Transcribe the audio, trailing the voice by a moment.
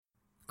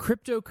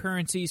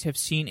Cryptocurrencies have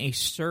seen a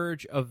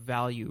surge of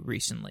value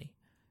recently.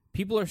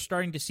 People are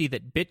starting to see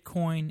that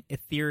Bitcoin,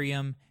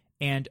 Ethereum,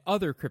 and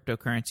other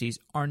cryptocurrencies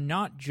are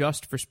not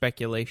just for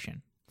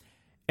speculation.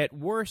 At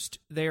worst,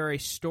 they are a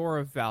store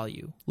of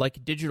value,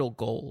 like digital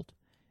gold.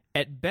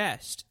 At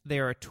best, they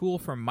are a tool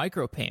for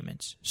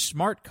micropayments,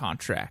 smart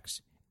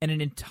contracts, and an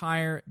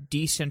entire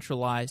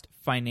decentralized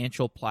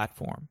financial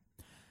platform.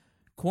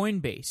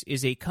 Coinbase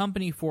is a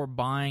company for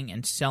buying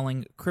and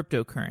selling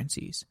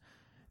cryptocurrencies.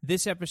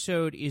 This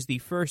episode is the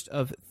first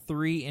of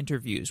 3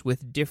 interviews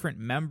with different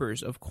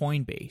members of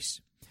Coinbase.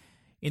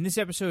 In this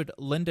episode,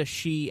 Linda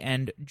Shi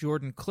and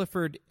Jordan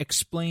Clifford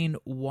explain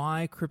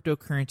why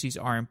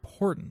cryptocurrencies are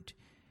important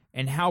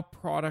and how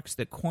products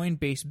that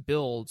Coinbase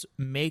builds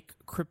make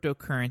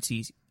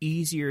cryptocurrencies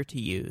easier to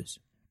use.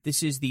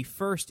 This is the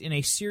first in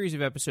a series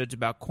of episodes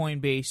about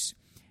Coinbase,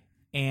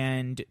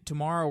 and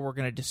tomorrow we're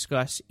going to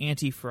discuss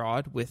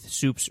anti-fraud with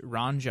Soups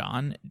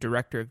Ranjan,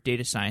 Director of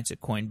Data Science at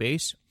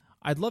Coinbase.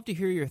 I'd love to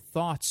hear your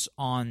thoughts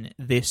on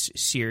this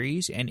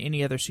series and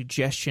any other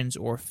suggestions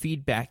or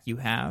feedback you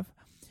have.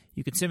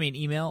 You can send me an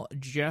email,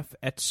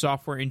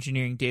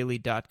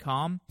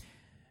 jeff@softwareengineeringdaily.com.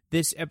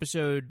 This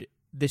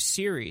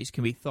series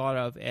can be thought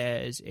of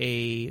as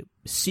a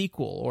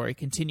sequel or a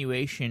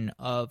continuation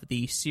of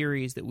the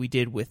series that we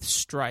did with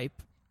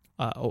Stripe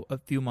a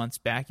few months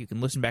back. You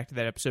can listen back to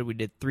that episode. We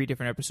did 3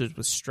 different episodes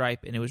with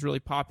Stripe, and it was really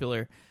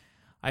popular.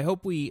 I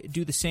hope we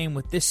do the same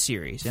with this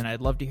series, and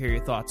I'd love to hear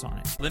your thoughts on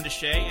it. Linda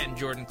Shea and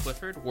Jordan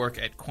Clifford work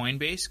at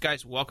Coinbase.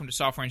 Guys, welcome to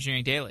Software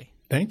Engineering Daily.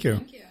 Thank you.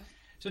 Thank you.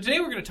 So today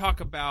we're going to talk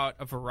about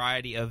a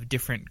variety of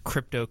different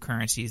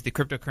cryptocurrencies, the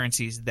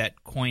cryptocurrencies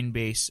that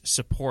Coinbase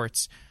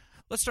supports.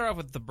 Let's start off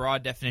with the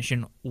broad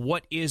definition.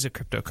 What is a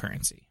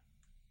cryptocurrency?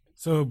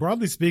 So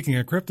broadly speaking,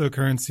 a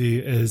cryptocurrency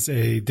is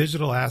a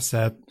digital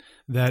asset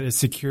that is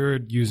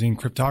secured using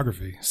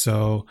cryptography.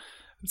 So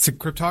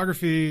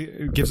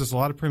cryptography gives us a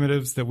lot of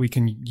primitives that we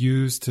can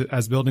use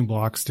as building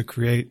blocks to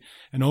create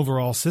an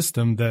overall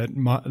system that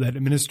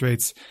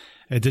administrates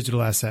a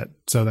digital asset.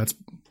 So that's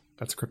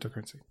a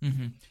cryptocurrency.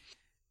 Mm-hmm.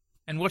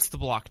 And what's the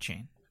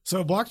blockchain?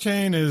 So a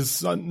blockchain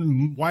is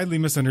widely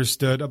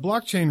misunderstood. A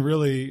blockchain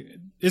really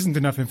isn't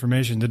enough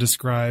information to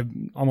describe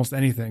almost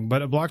anything,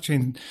 but a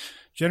blockchain,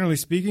 generally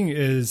speaking,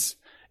 is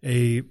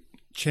a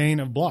chain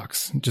of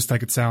blocks, just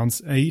like it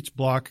sounds. Each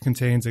block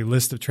contains a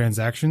list of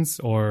transactions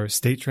or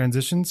state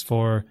transitions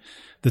for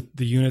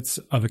the units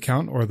of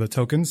account or the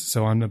tokens.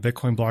 So on the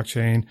Bitcoin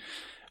blockchain,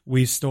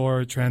 we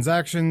store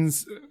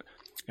transactions,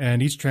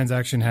 and each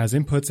transaction has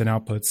inputs and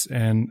outputs.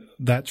 And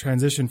that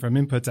transition from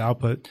input to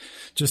output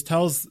just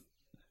tells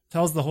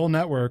the whole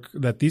network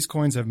that these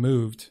coins have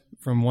moved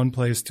from one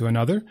place to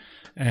another.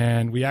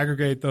 And we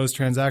aggregate those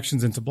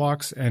transactions into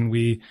blocks, and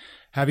we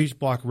have each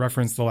block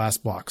reference the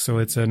last block. So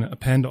it's an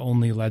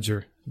append-only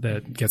ledger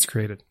that gets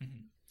created.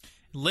 Mm-hmm.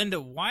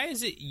 Linda, why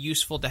is it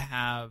useful to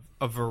have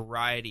a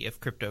variety of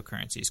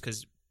cryptocurrencies?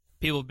 Because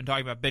people have been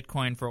talking about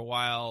Bitcoin for a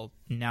while.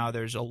 Now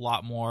there's a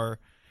lot more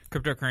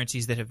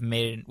cryptocurrencies that have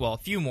made it, well, a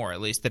few more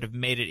at least, that have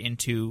made it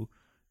into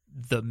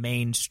the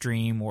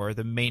mainstream or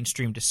the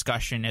mainstream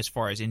discussion as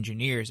far as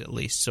engineers at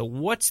least. So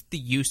what's the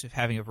use of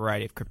having a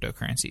variety of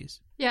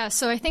cryptocurrencies? Yeah,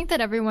 so I think that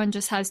everyone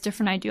just has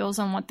different ideals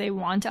on what they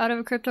want out of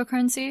a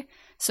cryptocurrency.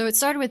 So it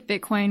started with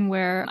Bitcoin,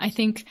 where I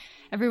think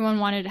everyone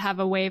wanted to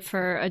have a way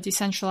for a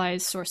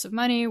decentralized source of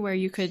money where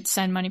you could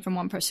send money from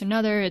one person to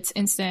another. It's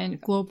instant,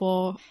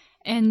 global.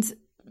 And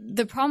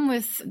the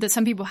problem that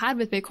some people had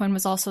with Bitcoin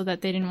was also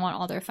that they didn't want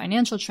all their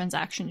financial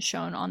transactions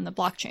shown on the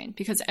blockchain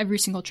because every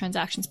single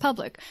transaction is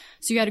public.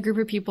 So you had a group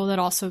of people that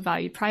also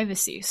valued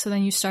privacy. So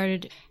then you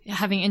started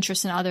having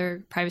interest in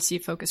other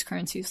privacy-focused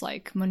currencies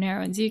like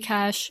Monero and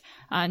Zcash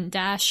and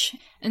Dash.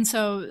 And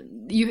so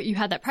you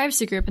had that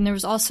privacy group, and there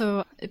was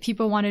also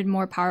people wanted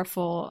more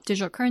powerful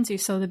digital currency,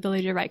 so the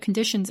ability to write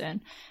conditions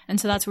in. And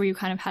so that's where you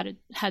kind of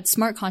had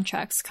smart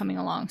contracts coming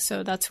along.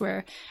 So that's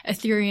where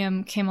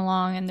Ethereum came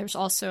along, and there's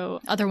also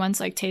other ones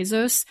like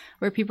Tezos,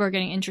 where people are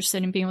getting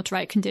interested in being able to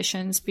write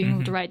conditions, being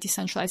able to write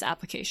decentralized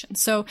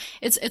applications. So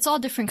it's all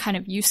different kind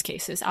of use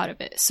cases out of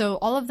it. So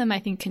all of them, I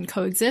think, can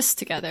coexist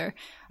together.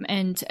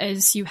 And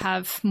as you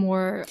have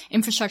more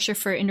infrastructure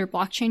for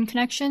inter-blockchain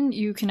connection,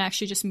 you can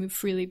actually just move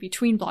freely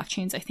between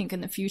blockchains, I think,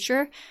 in the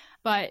future.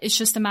 But it's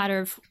just a matter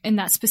of, in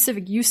that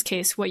specific use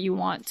case, what you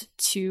want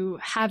to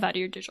have out of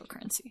your digital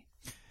currency.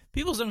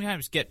 People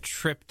sometimes get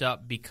tripped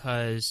up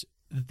because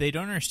they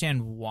don't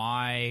understand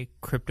why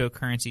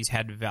cryptocurrencies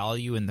had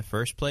value in the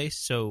first place.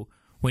 So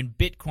when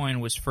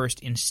Bitcoin was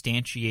first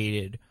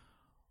instantiated,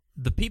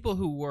 the people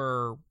who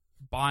were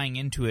buying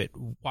into it,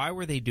 why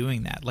were they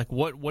doing that? Like,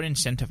 what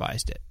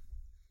incentivized it?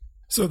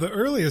 So the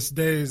earliest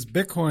days,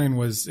 Bitcoin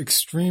was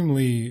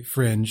extremely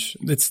fringe.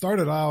 It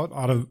started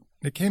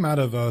it came out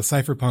of a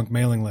cypherpunk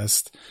mailing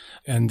list,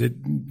 and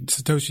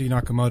Satoshi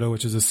Nakamoto,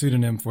 which is a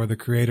pseudonym for the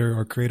creator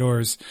or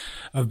creators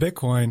of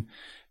Bitcoin,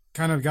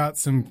 kind of got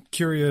some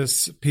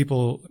curious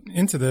people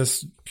into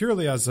this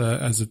purely as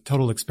a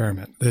total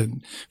experiment.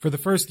 For the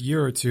first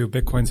year or two,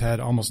 Bitcoins had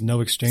almost no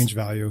exchange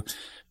value.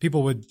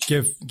 People would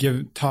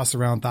toss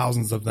around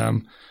thousands of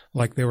them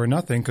like they were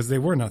nothing because they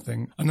were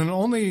nothing. And then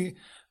only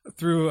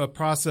through a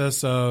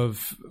process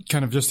of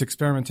kind of just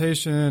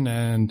experimentation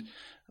and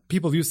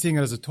people seeing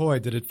it as a toy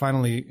did it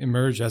finally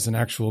emerge as an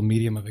actual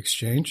medium of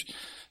exchange.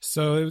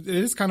 So it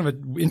is kind of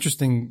an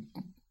interesting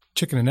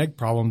chicken and egg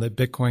problem that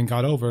Bitcoin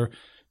got over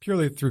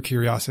purely through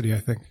curiosity, I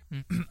think.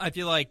 I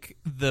feel like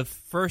the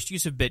first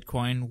use of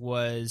Bitcoin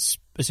was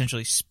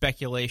essentially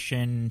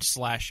speculation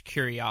 /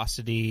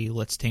 curiosity.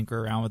 Let's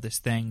tinker around with this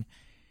thing.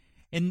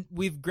 And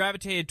we've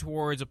gravitated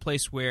towards a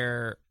place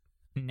where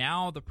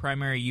now the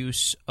primary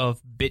use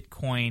of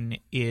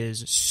Bitcoin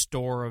is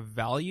store of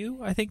value,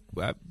 I think.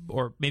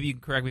 Or maybe you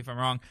can correct me if I'm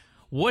wrong.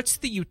 What's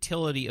the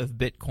utility of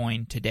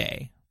Bitcoin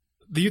today?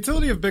 The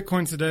utility of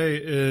Bitcoin today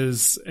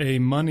is a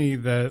money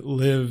that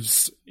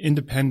lives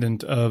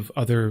independent of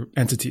other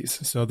entities.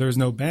 So there's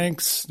no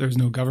banks, there's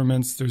no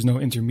governments, there's no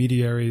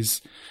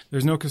intermediaries,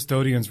 there's no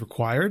custodians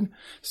required.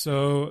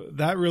 So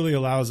that really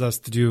allows us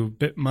to do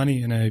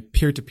money in a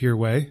peer-to-peer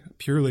way,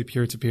 purely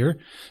peer-to-peer.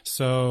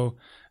 So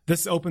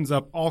this opens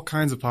up all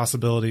kinds of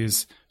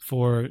possibilities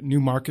for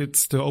new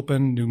markets to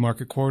open, new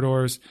market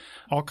corridors,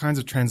 all kinds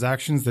of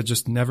transactions that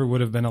just never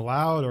would have been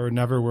allowed or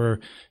never were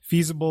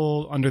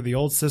feasible under the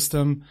old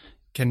system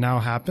can now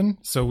happen.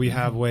 So we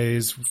have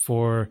ways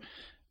for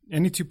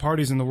any two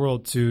parties in the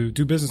world to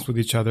do business with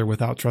each other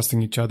without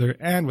trusting each other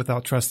and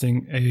without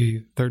trusting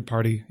a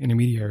third-party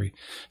intermediary.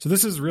 So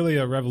this is really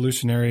a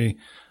revolutionary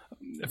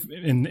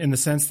in the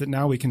sense that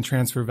now we can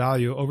transfer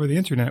value over the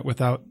internet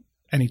without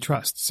any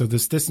trust. So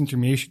this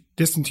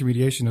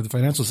disintermediation of the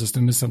financial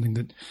system is something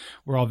that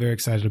we're all very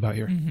excited about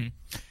here. Mm-hmm.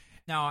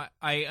 Now,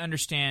 I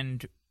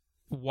understand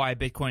why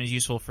Bitcoin is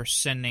useful for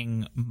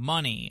sending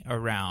money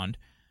around.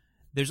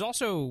 There's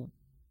also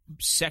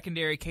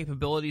secondary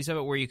capabilities of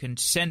it where you can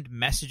send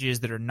messages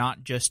that are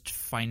not just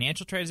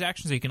financial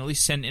transactions, so you can at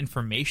least send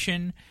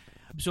information.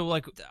 So,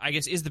 like, I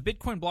guess, is the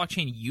Bitcoin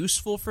blockchain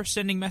useful for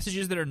sending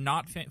messages that are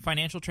not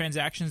financial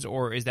transactions,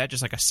 or is that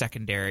just like a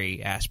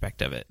secondary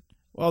aspect of it?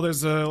 Well,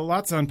 there's a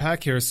lot to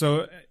unpack here.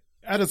 So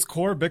at its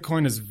core,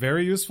 Bitcoin is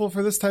very useful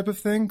for this type of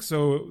thing.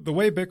 So the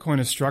way Bitcoin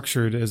is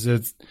structured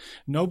is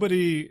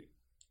nobody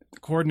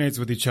coordinates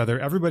with each other.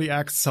 Everybody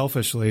acts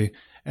selfishly.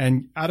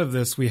 And out of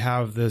this, we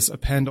have this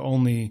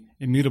append-only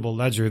immutable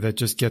ledger that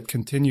just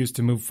continues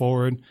to move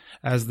forward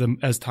as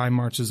time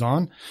marches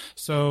on.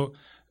 So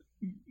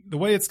the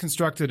way it's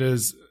constructed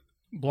is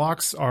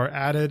blocks are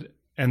added,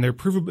 and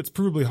it's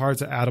provably hard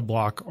to add a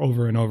block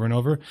over and over and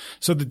over.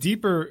 So the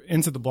deeper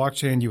into the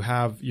blockchain you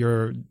have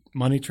your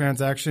money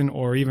transaction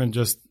or even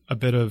just a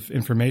bit of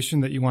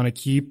information that you want to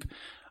keep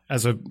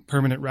as a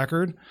permanent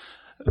record,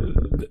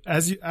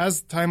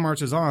 as time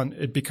marches on,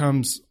 it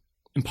becomes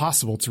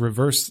impossible to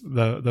reverse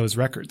those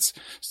records.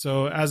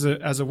 So as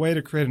a way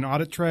to create an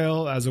audit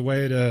trail, as a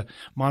way to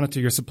monitor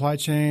your supply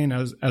chain,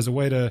 as a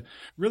way to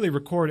really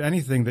record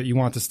anything that you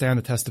want to stand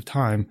the test of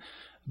time,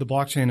 the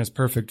blockchain is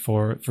perfect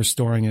for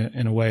storing it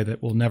in a way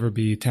that will never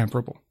be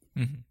tamperable.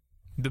 Mm-hmm.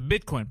 The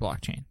Bitcoin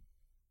blockchain.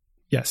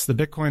 Yes, the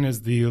Bitcoin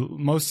is the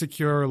most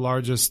secure,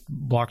 largest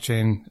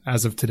blockchain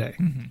as of today.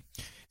 Mm-hmm.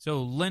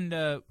 So,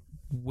 Linda,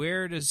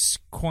 where does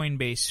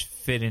Coinbase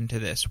fit into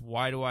this?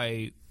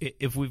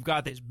 If we've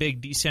got this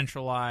big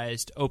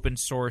decentralized open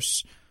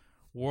source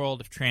world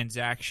of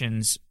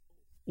transactions,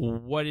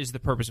 what is the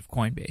purpose of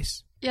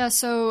Coinbase? Yeah,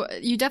 so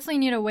you definitely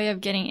need a way of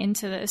getting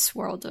into this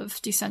world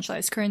of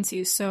decentralized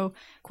currencies. So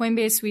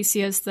Coinbase we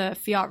see as the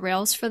fiat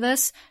rails for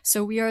this.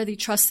 So we are the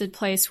trusted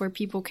place where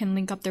people can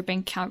link up their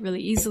bank account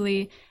really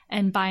easily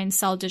and buy and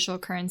sell digital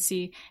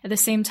currency. At the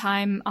same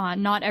time,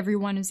 not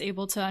everyone is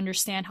able to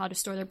understand how to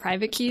store their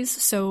private keys.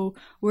 So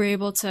we're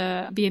able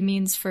to be a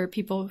means for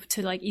people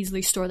to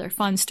easily store their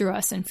funds through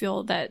us and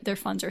feel that their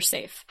funds are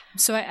safe.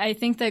 So I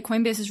think that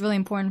Coinbase is really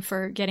important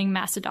for getting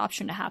mass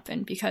adoption to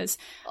happen because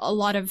a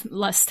lot of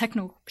less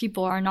technical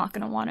people are not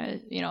going to want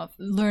to,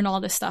 learn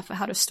all this stuff of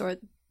how to store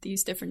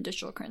these different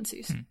digital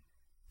currencies.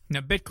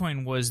 Now,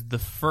 Bitcoin was the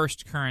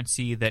first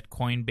currency that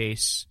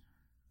Coinbase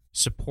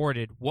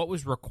supported. What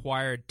was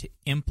required to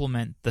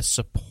implement the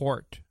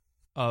support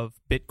of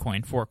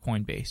Bitcoin for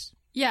Coinbase?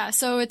 Yeah,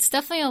 so it's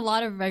definitely a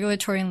lot of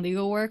regulatory and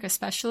legal work,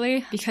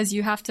 especially because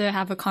you have to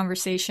have a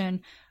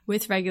conversation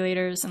with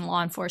regulators and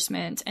law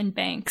enforcement and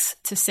banks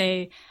to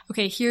say,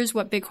 okay, here's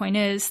what Bitcoin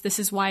is. This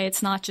is why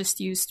it's not just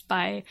used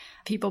by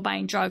people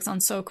buying drugs on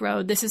Silk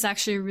Road. This is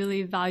actually a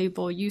really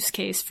valuable use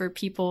case for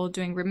people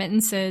doing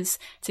remittances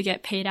to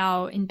get paid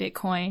out in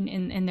Bitcoin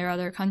in their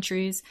other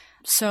countries.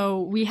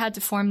 So we had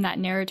to form that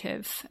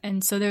narrative.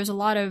 And so there's a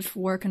lot of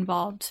work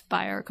involved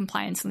by our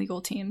compliance and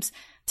legal teams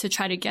to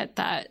try to get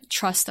that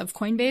trust of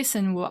Coinbase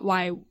and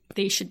why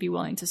they should be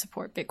willing to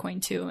support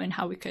Bitcoin too, and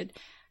how we could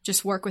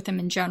just work with them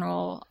in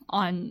general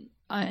on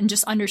and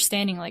just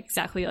understanding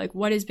exactly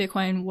what is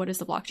Bitcoin, what does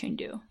the blockchain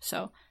do.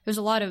 So there's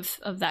a lot of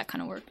that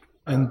kind of work.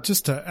 And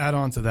just to add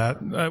on to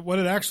that, what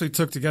it actually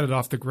took to get it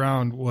off the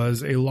ground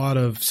was a lot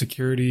of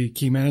security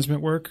key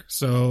management work.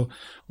 So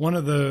one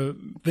of the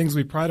things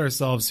we pride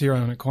ourselves here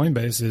on at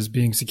Coinbase is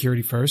being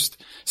security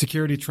first.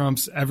 Security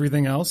trumps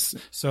everything else.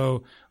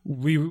 So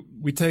we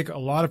take a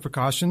lot of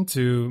precaution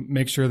to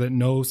make sure that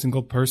no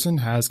single person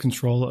has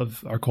control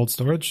of our cold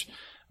storage.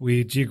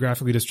 We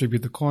geographically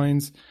distribute the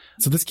coins.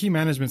 So this key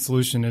management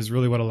solution is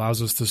really what allows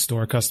us to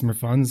store customer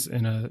funds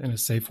in a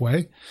safe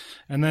way.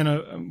 And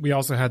then we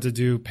also had to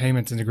do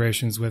payment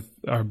integrations with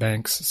our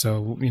banks.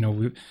 So,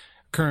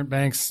 current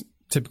banks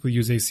typically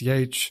use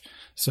ACH.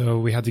 So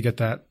we had to get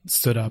that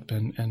stood up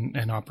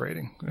and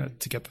operating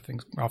to get the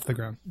things off the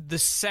ground. The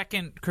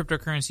second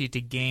cryptocurrency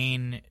to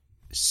gain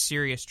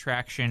serious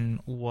traction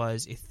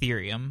was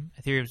Ethereum.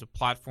 Ethereum is a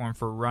platform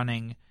for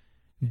running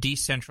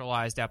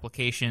decentralized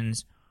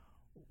applications.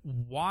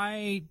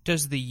 Why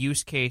does the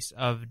use case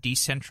of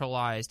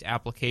decentralized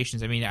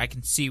applications, I mean, I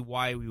can see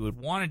why we would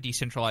want a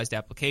decentralized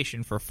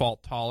application for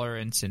fault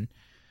tolerance and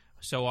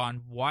so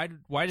on. Why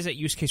does that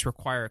use case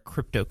require a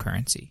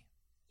cryptocurrency?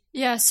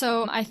 Yeah,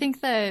 so I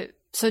think that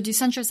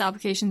decentralized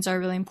applications are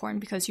really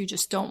important because you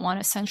just don't want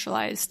a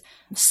centralized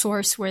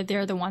source where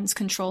they're the ones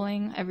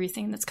controlling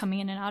everything that's coming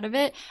in and out of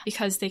it,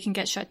 because they can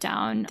get shut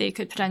down. They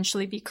could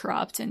potentially be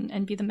corrupt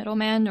and be the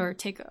middleman or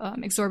take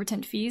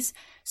exorbitant fees.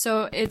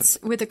 So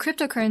it's with a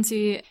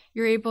cryptocurrency,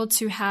 you're able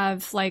to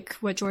have, like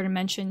what Jordan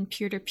mentioned,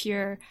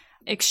 peer-to-peer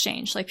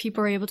exchange. Like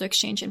people are able to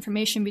exchange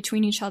information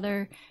between each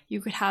other.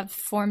 You could have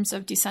forms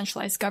of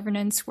decentralized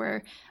governance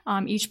where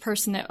each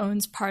person that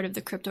owns part of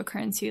the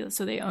cryptocurrency,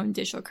 so they own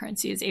digital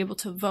currency, is able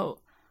to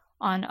vote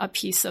on a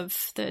piece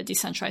of the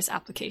decentralized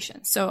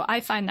application. So I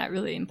find that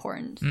really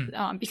important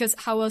because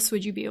how else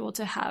would you be able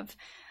to have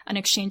an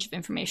exchange of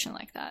information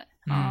like that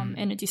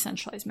in a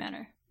decentralized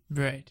manner?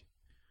 Right.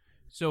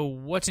 So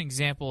what's an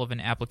example of an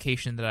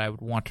application that I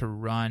would want to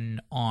run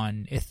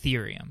on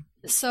Ethereum?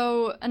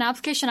 So an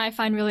application I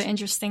find really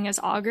interesting is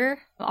Augur.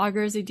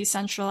 Augur is a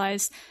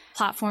decentralized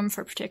platform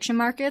for prediction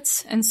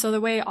markets. And so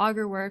the way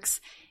Augur works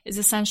is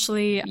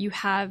essentially you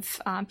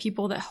have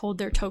people that hold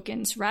their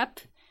tokens rep,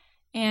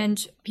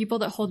 and people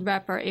that hold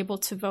rep are able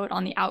to vote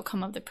on the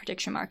outcome of the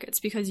prediction markets,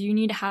 because you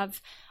need to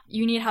have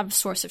a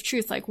source of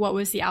truth, like what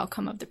was the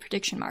outcome of the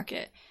prediction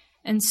market.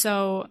 And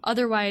so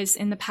otherwise,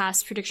 in the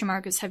past, prediction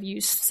markets have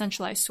used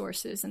centralized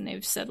sources, and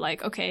they've said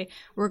like, okay,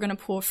 we're going to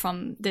pull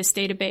from this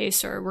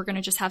database, or we're going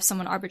to just have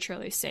someone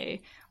arbitrarily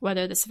say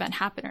whether this event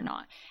happened or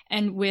not.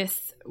 And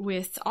with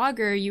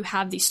Augur, you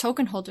have these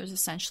token holders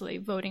essentially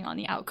voting on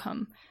the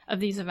outcome of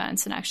these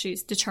events and actually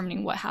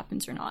determining what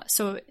happens or not.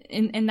 So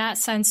in that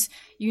sense,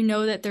 you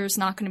know that there's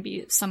not going to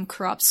be some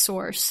corrupt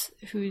source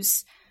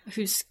who's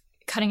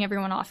cutting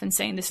everyone off and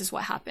saying this is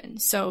what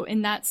happened. So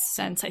in that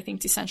sense, I think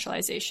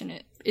decentralization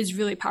is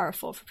really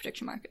powerful for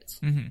prediction markets.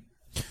 Mm-hmm.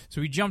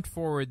 So we jumped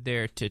forward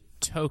there to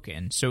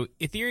token. So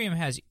Ethereum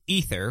has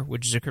Ether,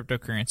 which is a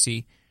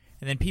cryptocurrency,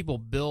 and then people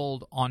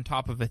build on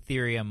top of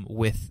Ethereum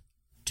with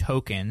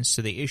tokens,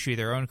 so they issue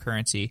their own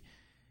currency.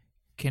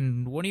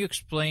 Can one of you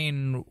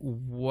explain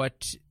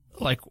what's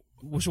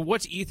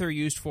Ether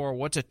used for?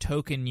 What's a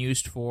token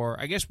used for?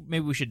 I guess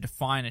maybe we should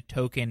define a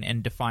token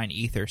and define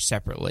Ether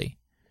separately.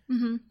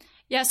 Mm-hmm.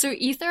 Yeah, so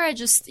Ether,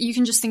 you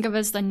can just think of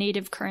as the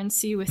native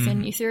currency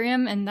within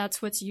Ethereum, and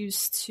that's what's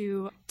used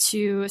to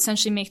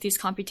essentially make these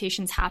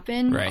computations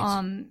happen.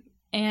 Right.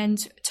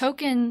 And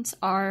tokens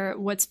are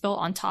what's built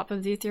on top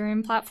of the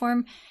Ethereum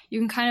platform. You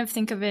can kind of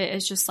think of it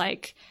as just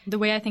like, the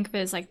way I think of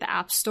it is like the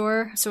App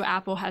Store. So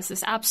Apple has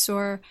this App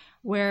Store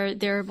where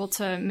they're able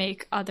to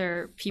make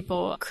other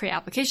people create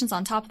applications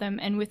on top of them.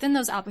 And within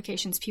those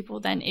applications,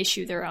 people then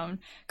issue their own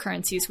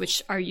currencies,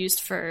 which are used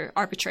for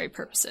arbitrary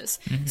purposes.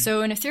 Mm-hmm.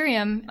 So in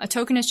Ethereum, a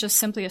token is just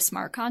simply a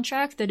smart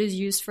contract that is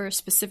used for a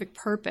specific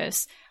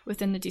purpose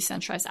within the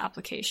decentralized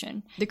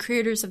application. The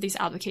creators of these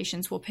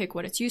applications will pick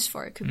what it's used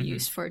for. It could be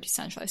used for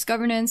decentralized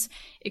governance.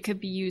 It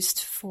could be used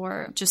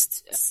for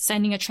just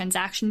sending a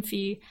transaction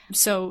fee.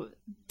 So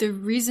the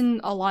reason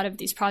a lot of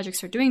these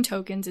projects are doing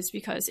tokens is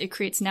because it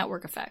creates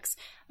network effects.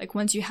 Like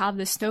once you have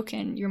this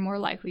token, you're more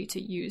likely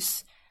to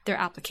use their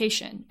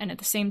application. And at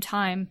the same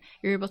time,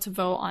 you're able to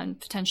vote on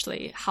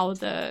potentially how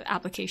the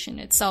application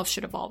itself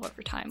should evolve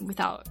over time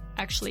without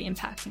actually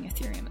impacting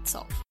Ethereum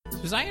itself.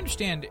 As I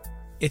understand,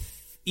 if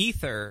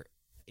Ether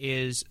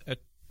is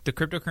the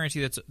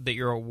cryptocurrency that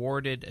you're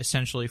awarded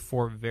essentially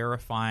for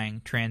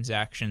verifying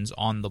transactions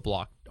on the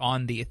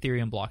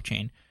Ethereum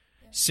blockchain,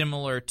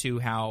 similar to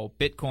how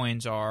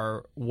Bitcoins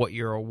are what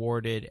you're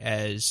awarded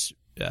as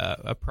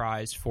a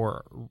prize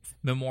for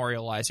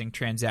memorializing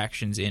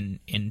transactions in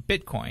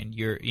Bitcoin.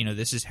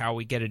 This is how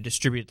we get a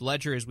distributed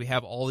ledger, is we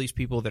have all these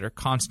people that are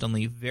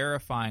constantly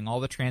verifying all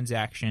the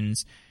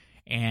transactions,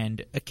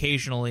 and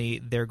occasionally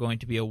they're going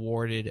to be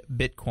awarded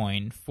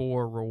Bitcoin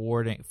for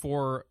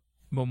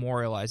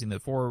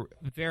memorializing for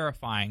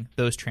verifying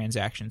those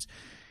transactions.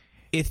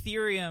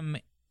 Ethereum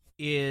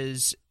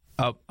is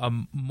a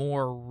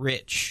more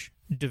rich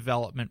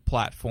development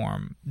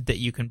platform that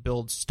you can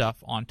build stuff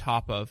on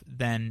top of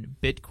than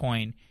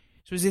Bitcoin.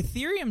 So is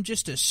Ethereum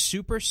just a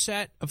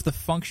superset of the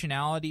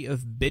functionality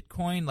of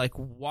Bitcoin? Like,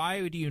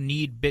 why do you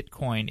need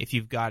Bitcoin if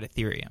you've got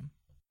Ethereum?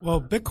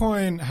 Well,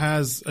 Bitcoin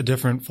has a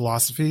different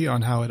philosophy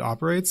on how it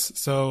operates.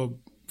 So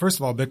first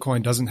of all,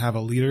 Bitcoin doesn't have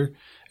a leader.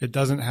 It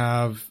doesn't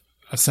have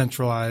a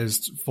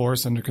centralized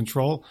force under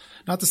control.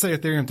 Not to say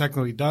Ethereum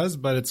technically does,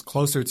 but it's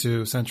closer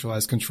to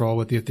centralized control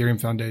with the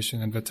Ethereum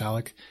Foundation and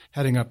Vitalik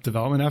heading up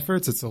development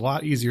efforts. It's a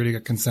lot easier to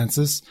get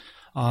consensus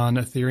on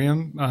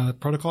Ethereum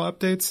protocol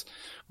updates,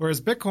 whereas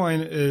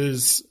Bitcoin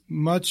is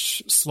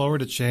much slower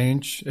to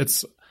change.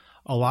 It's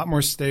a lot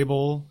more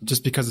stable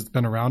just because it's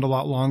been around a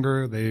lot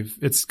longer.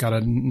 It's got a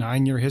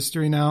 9-year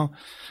history now.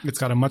 It's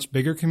got a much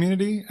bigger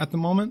community at the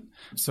moment.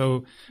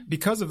 So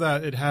because of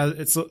that, it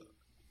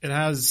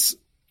has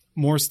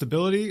more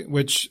stability,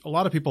 which a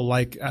lot of people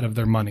like out of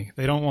their money.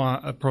 They don't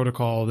want a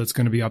protocol that's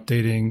going to be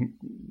updating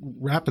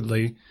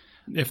rapidly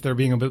if they're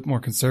being a bit more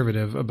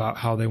conservative about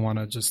how they want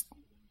to just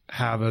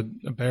have a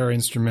bearer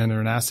instrument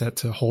or an asset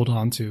to hold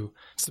on to.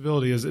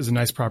 Stability is a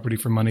nice property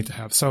for money to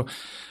have. So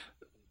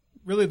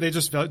really, they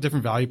just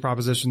different value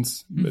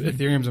propositions. Mm-hmm.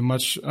 Ethereum's a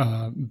much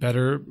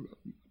better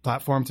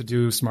platform to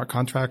do smart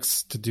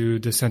contracts, to do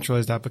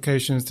decentralized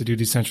applications, to do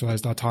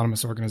decentralized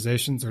autonomous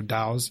organizations, or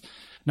DAOs,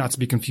 not to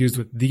be confused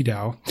with the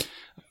DAO.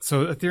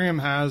 So Ethereum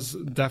has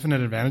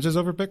definite advantages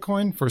over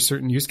Bitcoin for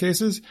certain use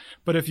cases.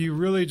 But if you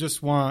really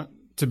just want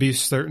to be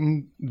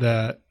certain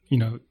that,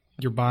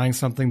 you're buying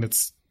something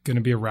that's going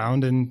to be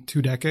around in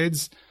 2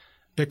 decades,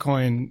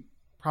 Bitcoin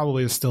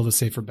probably is still the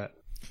safer bet.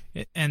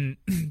 And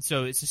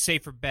so it's a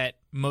safer bet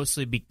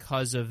mostly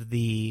because of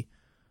the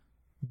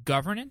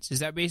governance? Is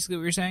that basically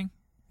what you're saying?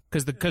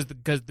 Because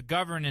the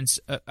governance,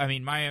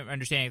 my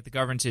understanding of the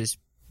governance is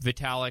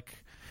Vitalik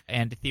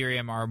and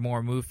Ethereum are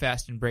more move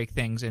fast and break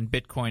things, and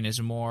Bitcoin is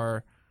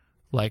more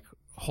like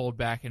hold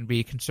back and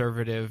be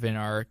conservative in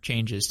our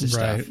changes to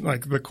stuff. Right.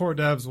 Like the core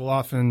devs will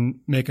often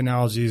make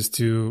analogies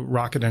to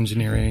rocket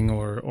engineering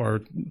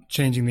or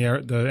changing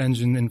the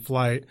engine in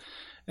flight.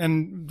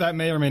 And that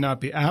may or may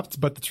not be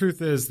apt, but the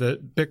truth is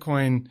that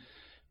Bitcoin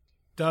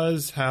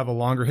does have a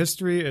longer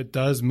history. It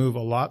does move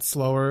a lot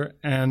slower,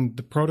 and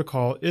the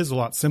protocol is a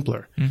lot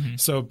simpler. Mm-hmm.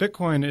 So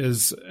Bitcoin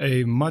is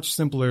a much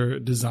simpler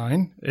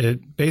design.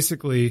 It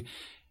basically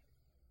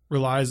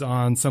relies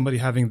on somebody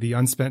having the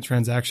unspent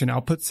transaction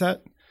output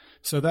set.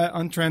 So that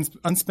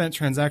unspent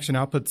transaction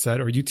output set,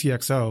 or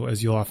UTXO,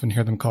 as you'll often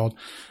hear them called,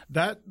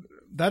 that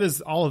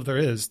is all of there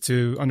is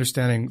to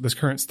understanding this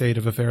current state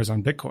of affairs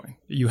on Bitcoin.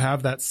 You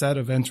have that set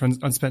of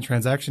unspent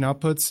transaction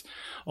outputs.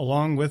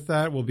 Along with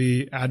that will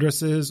be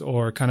addresses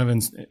or kind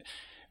of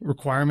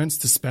requirements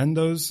to spend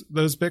those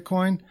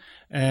Bitcoin.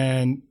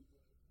 And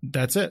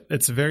that's it.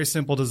 It's a very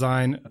simple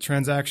design.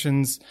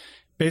 Transactions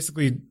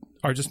basically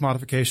are just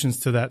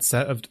modifications to that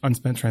set of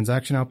unspent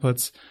transaction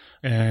outputs.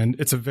 And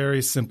it's a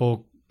very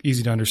simple,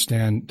 easy to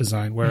understand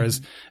design. Whereas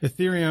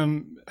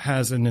Ethereum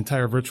has an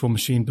entire virtual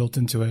machine built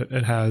into it.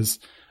 It has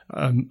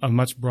a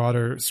much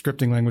broader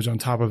scripting language on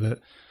top of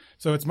it.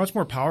 So it's much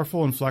more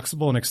powerful and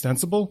flexible and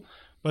extensible,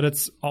 but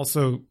it's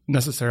also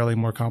necessarily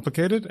more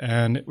complicated,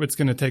 and it's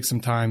going to take some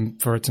time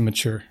for it to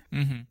mature.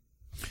 Mm-hmm.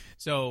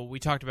 So we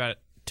talked about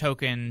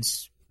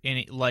tokens.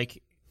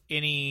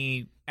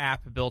 Any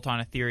app built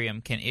on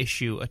Ethereum can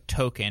issue a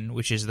token,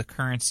 which is the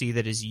currency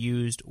that is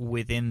used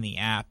within the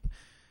app.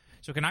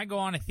 So can I go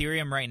on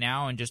Ethereum right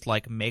now and just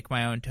make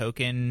my own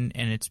token,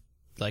 and it's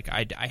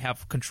I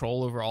have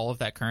control over all of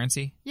that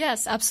currency?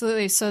 Yes,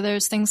 absolutely. So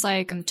there's things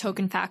like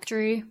Token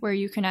Factory, where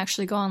you can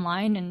actually go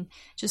online and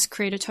just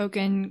create a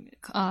token,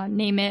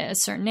 name it a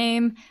certain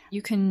name.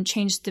 You can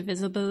change the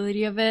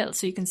divisibility of it.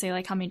 So you can say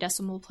how many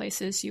decimal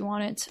places you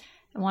want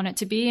it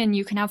to be, and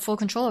you can have full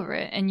control over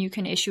it, and you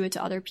can issue it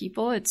to other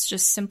people. It's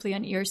just simply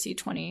an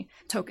ERC20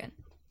 token.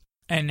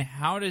 And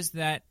how does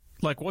that,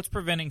 what's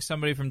preventing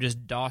somebody from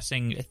just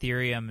DOSing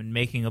Ethereum and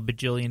making a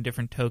bajillion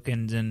different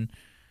tokens? And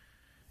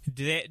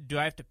do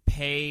I have to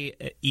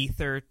pay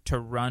Ether to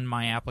run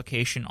my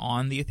application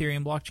on the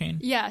Ethereum blockchain?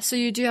 Yeah, so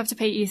you do have to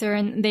pay Ether,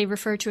 and they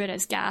refer to it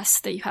as gas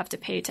that you have to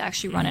pay to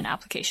actually run an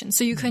application.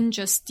 So you couldn't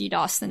just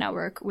DDoS the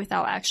network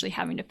without actually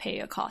having to pay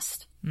a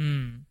cost.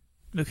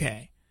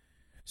 Okay.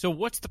 So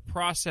what's the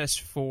process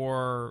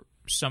for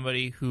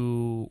somebody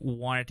who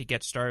wanted to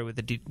get started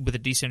with a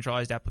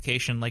decentralized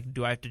application?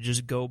 Do I have to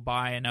just go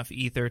buy enough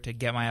Ether to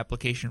get my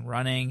application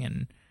running?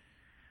 And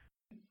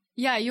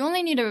yeah, you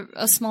only need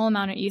a small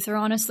amount of Ether,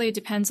 honestly. It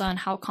depends on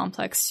how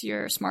complex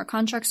your smart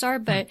contracts are,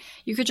 but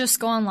you could just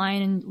go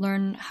online and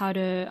learn how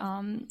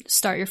to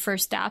start your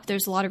first dApp.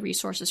 There's a lot of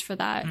resources for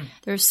that.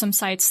 There's some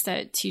sites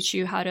that teach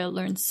you how to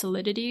learn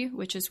Solidity,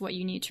 which is what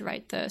you need to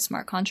write the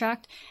smart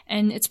contract.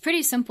 And it's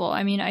pretty simple.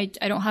 I mean, I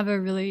don't have a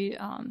really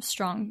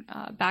strong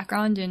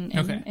background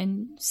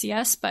in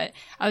CS, but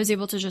I was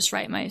able to just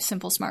write my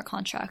simple smart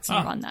contracts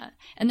and run that.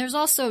 And there's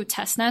also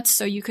test nets,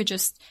 so you could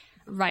just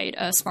write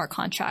a smart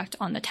contract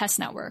on the test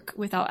network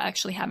without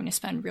actually having to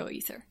spend real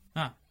Ether.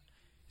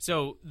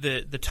 So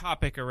the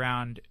topic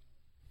around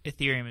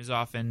Ethereum is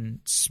often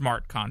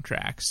smart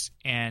contracts,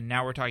 and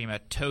now we're talking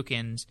about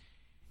tokens.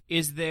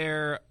 Is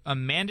there a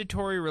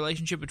mandatory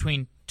relationship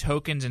between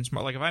tokens and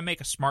smart? Like, if I make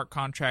a smart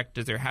contract,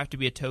 does there have to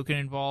be a token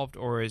involved,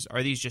 or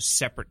are these just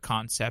separate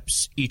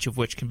concepts, each of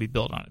which can be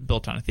built on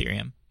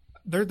Ethereum?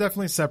 They're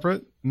definitely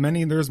separate.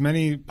 There's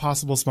many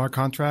possible smart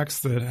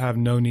contracts that have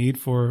no need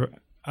for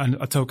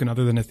a token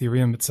other than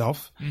Ethereum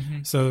itself.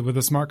 Mm-hmm. So with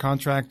a smart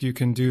contract, you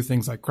can do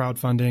things like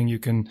crowdfunding. You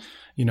can,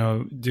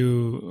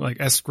 do like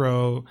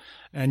escrow,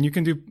 and you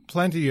can do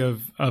plenty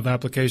of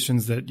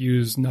applications that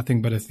use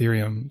nothing but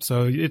Ethereum.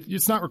 So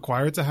it's not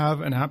required to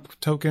have an app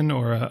token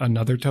or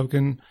another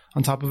token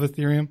on top of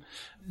Ethereum.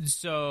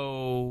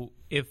 So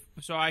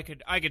I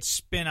could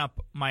spin up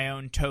my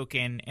own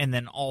token and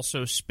then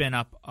also spin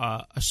up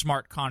a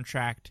smart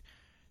contract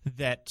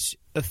that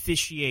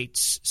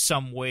officiates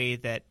some way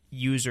that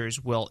users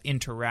will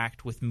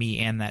interact with me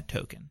and that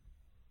token.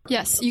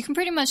 Yes, you can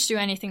pretty much do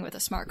anything with a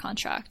smart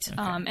contract.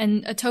 Okay.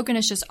 And a token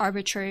is just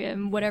arbitrary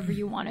and whatever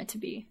you want it to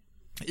be.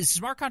 Is a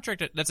smart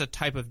contract, that's a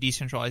type of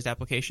decentralized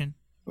application?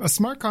 A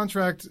smart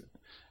contract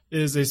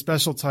is a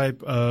special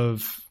type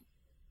of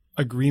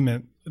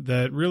agreement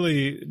that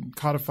really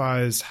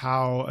codifies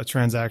how a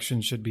transaction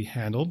should be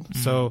handled. Mm-hmm.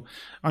 So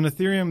on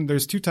Ethereum,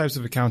 there's two types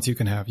of accounts you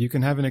can have. You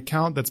can have an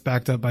account that's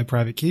backed up by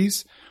private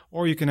keys,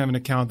 or you can have an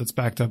account that's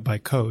backed up by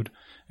code.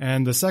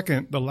 And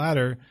the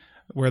latter,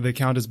 where the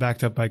account is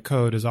backed up by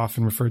code, is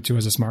often referred to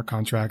as a smart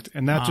contract.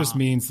 And that just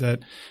means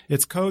that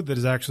it's code that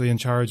is actually in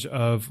charge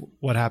of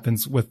what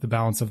happens with the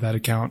balance of that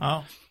account.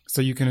 Oh.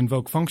 So you can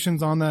invoke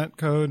functions on that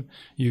code.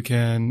 You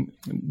can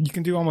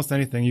do almost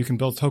anything. You can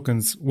build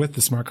tokens with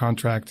the smart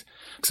contract.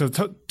 So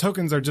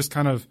tokens are just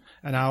kind of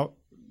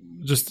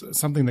just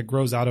something that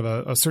grows out of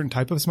a certain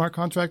type of smart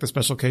contract, a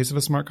special case of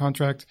a smart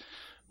contract.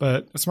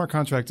 But a smart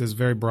contract is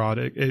very broad.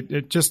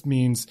 It just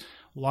means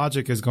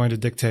logic is going to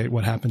dictate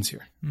what happens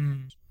here.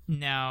 Mm.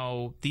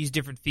 Now, these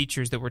different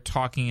features that we're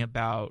talking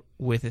about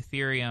with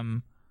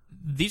Ethereum,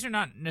 these are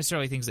not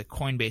necessarily things that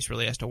Coinbase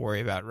really has to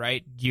worry about,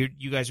 right? You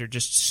guys are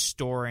just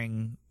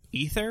storing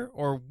Ether,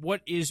 or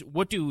what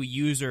do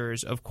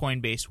users of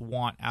Coinbase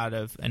want out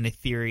of an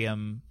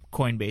Ethereum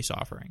Coinbase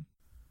offering?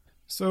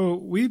 So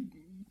we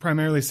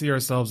primarily see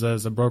ourselves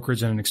as a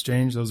brokerage and an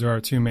exchange. Those are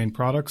our two main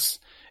products.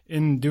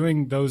 In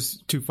doing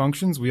those two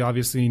functions, we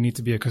obviously need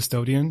to be a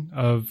custodian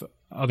of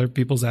other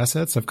people's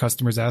assets, of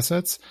customers'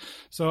 assets.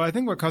 So I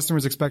think what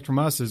customers expect from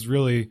us is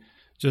really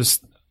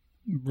just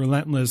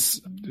relentless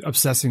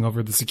obsessing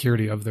over the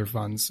security of their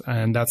funds.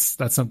 And that's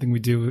something we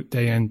do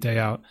day in, day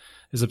out,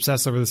 is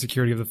obsess over the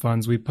security of the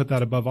funds. We put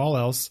that above all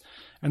else.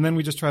 And then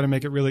we just try to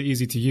make it really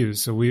easy to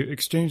use. So we're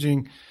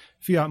exchanging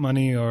fiat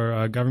money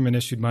or government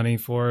issued money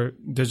for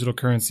digital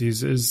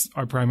currencies is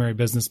our primary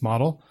business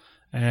model.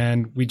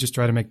 And we just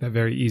try to make that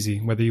very easy.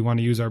 Whether you want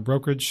to use our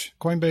brokerage,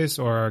 Coinbase,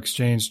 or our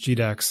exchange,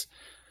 GDEX,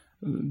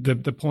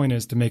 the point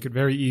is to make it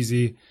very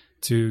easy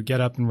to get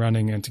up and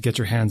running and to get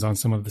your hands on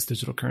some of this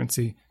digital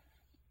currency.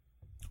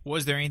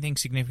 Was there anything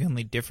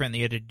significantly different that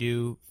you had to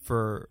do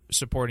for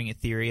supporting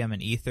Ethereum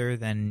and Ether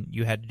than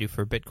you had to do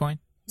for Bitcoin?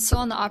 So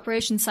on the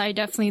operations side,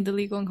 definitely the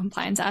legal and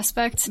compliance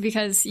aspect,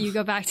 because you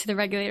go back to the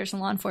regulators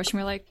and law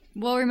enforcement, we're like,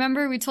 well,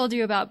 remember we told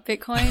you about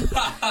Bitcoin?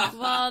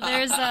 Well,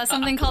 there's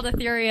something called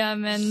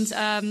Ethereum,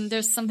 and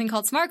there's something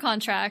called smart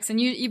contracts,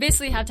 and you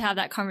basically have to have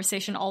that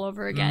conversation all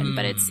over again,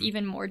 but it's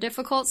even more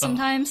difficult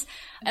sometimes.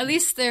 At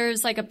least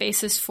there's like a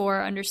basis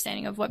for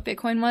understanding of what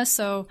Bitcoin was,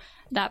 so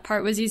that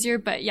part was easier.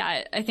 But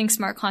yeah, I think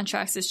smart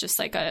contracts is just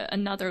like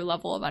another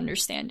level of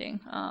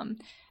understanding.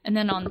 And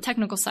then on the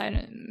technical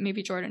side,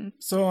 maybe Jordan.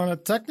 So on a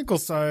technical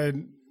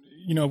side,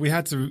 we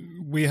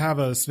have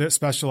a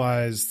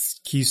specialized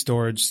key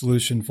storage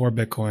solution for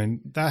Bitcoin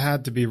that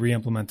had to be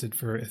re-implemented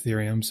for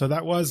Ethereum. So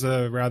that was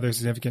a rather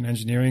significant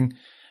engineering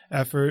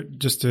effort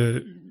just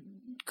to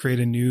create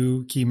a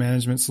new key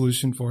management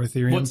solution for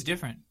Ethereum. What's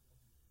different?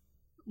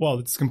 Well,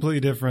 it's a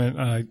completely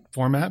different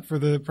format for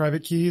the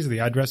private keys, the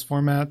address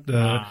format,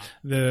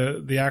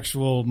 the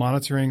actual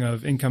monitoring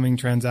of incoming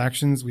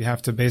transactions. We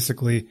have to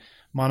basically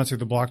monitor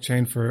the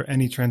blockchain for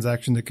any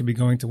transaction that could be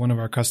going to one of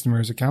our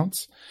customers'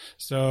 accounts.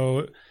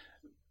 So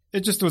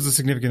it just was a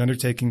significant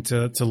undertaking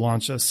to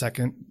launch a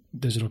second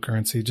digital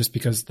currency just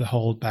because the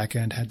whole back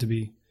end had to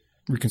be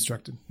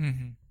reconstructed.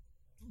 Mm-hmm.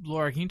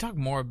 Laura, can you talk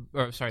more?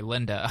 Or sorry,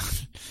 Linda.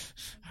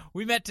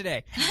 We met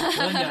today.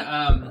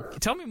 Linda,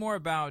 tell me more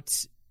about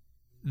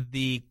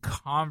the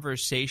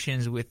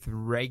conversations with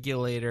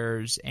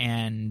regulators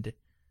and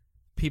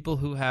people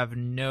who have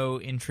no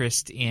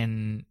interest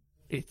in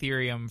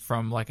Ethereum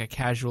from like a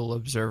casual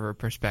observer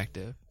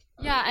perspective.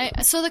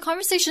 Yeah, so the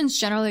conversations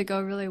generally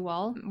go really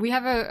well. We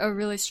have a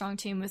really strong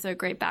team with a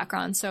great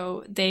background,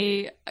 so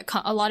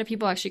a lot of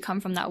people actually come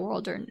from that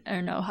world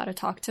or know how to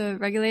talk to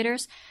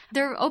regulators.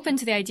 They're open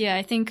to the idea.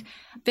 I think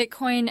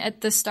Bitcoin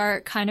at the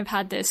start kind of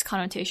had this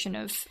connotation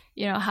of,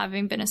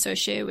 having been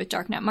associated with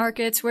darknet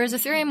markets, whereas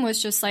Ethereum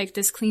was just like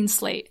this clean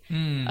slate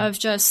of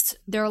just,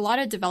 there are a lot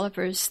of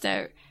developers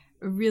that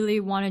really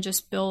want to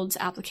just build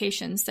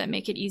applications that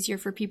make it easier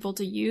for people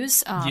to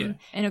use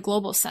in a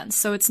global sense.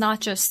 So it's not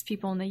just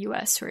people in the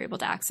US who are able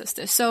to access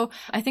this. So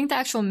I think the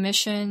actual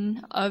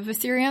mission of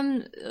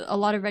Ethereum, a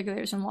lot of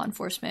regulators and law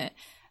enforcement,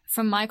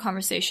 from my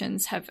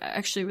conversations, have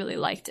actually really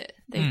liked it.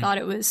 They thought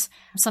it was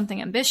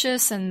something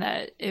ambitious, and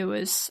that it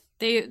was,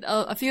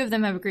 a few of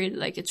them have agreed,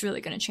 like, it's really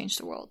going to change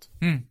the world.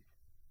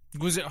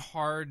 Was it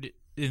hard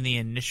in the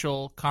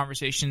initial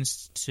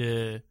conversations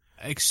to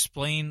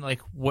explain,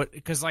 like, what,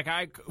 because, like,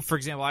 for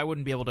example, I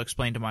wouldn't be able to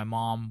explain to my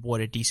mom what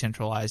a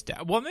decentralized,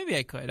 well, maybe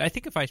I could. I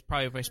think if I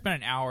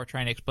spent an hour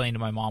trying to explain to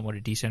my mom what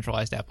a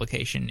decentralized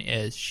application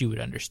is, she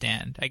would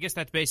understand. I guess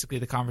that's basically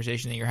the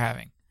conversation that you're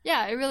having.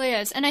 Yeah, it really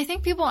is. And I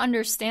think people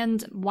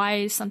understand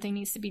why something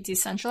needs to be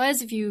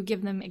decentralized if you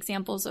give them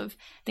examples of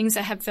things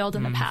that have failed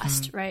in the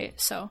past, right?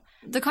 So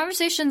the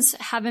conversations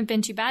haven't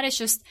been too bad. It's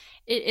just,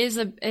 it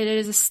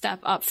is a step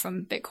up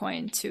from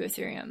Bitcoin to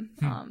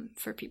Ethereum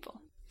for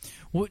people.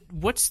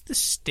 What's the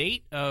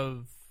state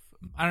of,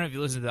 I don't know if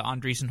you listen to the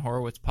Andreessen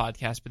Horowitz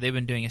podcast, but they've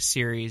been doing a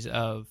series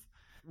of,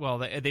 well,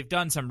 they've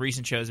done some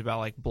recent shows about,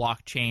 like,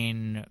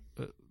 blockchain,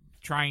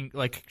 trying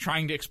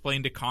to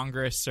explain to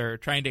Congress, or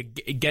trying to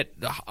get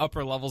the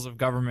upper levels of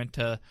government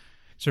to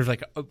sort of,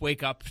 like,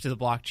 wake up to the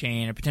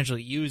blockchain or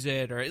potentially use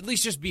it, or at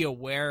least just be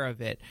aware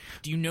of it.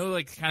 Do you know,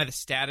 like, kind of the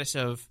status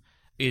of,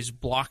 is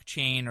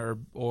blockchain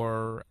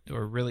or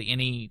really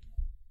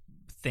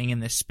anything in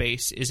this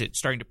space, is it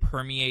starting to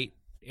permeate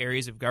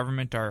areas of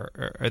government?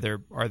 Are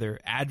there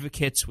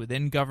advocates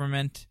within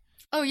government?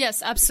 Oh,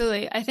 yes,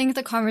 absolutely. I think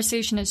the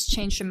conversation has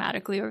changed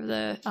dramatically over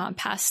the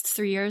past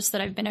 3 years that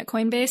I've been at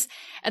Coinbase.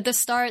 At the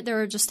start, there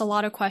were just a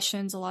lot of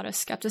questions, a lot of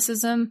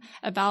skepticism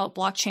about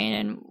blockchain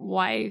and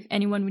why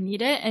anyone would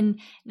need it. And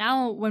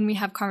now when we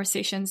have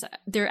conversations,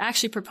 there are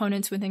actually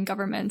proponents within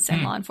governments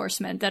and law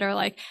enforcement that are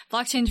like,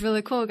 blockchain's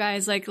really cool,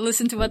 guys. Like,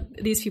 listen to what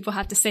these people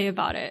have to say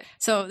about it.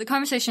 So the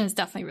conversation has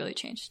definitely really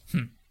changed.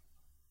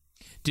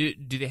 Do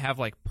they have,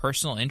 like,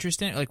 personal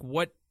interest in it? Like,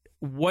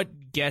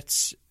 what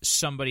gets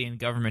somebody in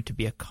government to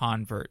be a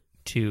convert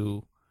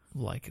to,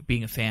 like,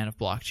 being a fan of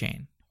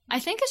blockchain? I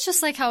think it's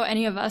just like how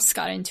any of us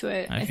got into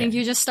it. Okay. I think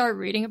you just start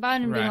reading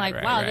about it and being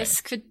like, wow, this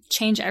could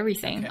change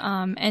everything. Okay.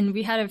 And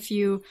I had a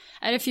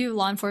few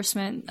law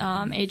enforcement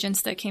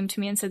agents that came to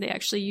me and said they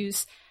actually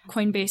use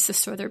Coinbase to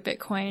store their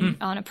Bitcoin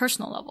on a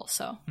personal level.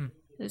 So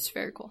it's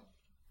very cool.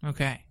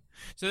 Okay.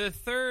 So the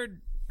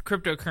third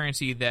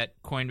cryptocurrency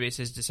that Coinbase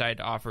has decided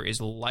to offer is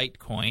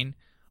Litecoin.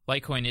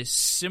 Litecoin is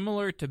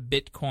similar to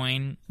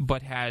Bitcoin,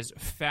 but has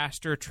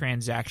faster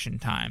transaction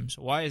times.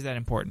 Why is that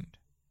important?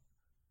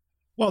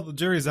 Well, the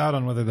jury's out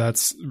on whether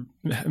that's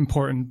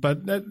important,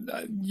 but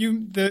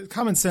the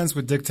common sense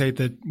would dictate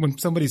that when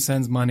somebody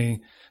sends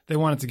money, they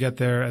want it to get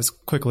there as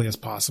quickly as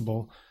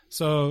possible.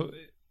 So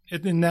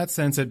in that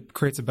sense, it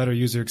creates a better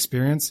user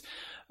experience.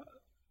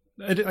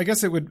 I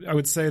guess I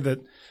would say that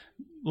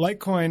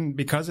Litecoin,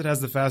 because it has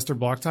the faster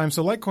block time,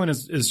 so Litecoin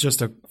is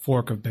just a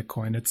fork of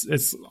Bitcoin.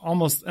 It's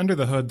almost under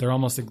the hood. They're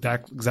almost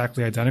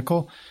exactly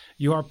identical.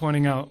 You are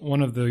pointing out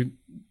one of the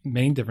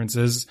main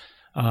differences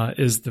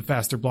is the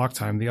faster block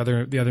time. The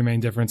other main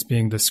difference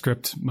being the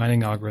script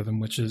mining algorithm,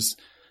 which is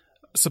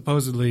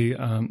supposedly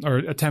or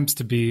attempts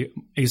to be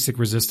ASIC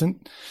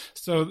resistant.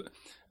 So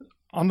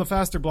on the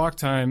faster block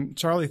time,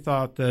 Charlie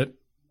thought that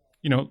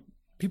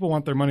people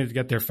want their money to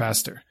get there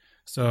faster.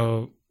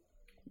 So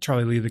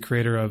Charlie Lee, the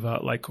creator of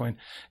Litecoin.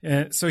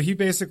 And so he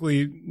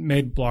basically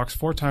made blocks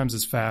 4 times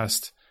as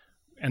fast.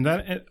 And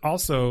that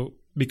also,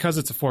 because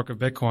it's a fork of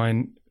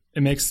Bitcoin,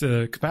 it makes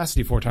the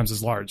capacity 4 times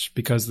as large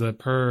because the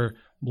per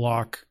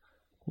block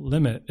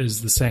limit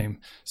is the same.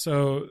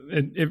 So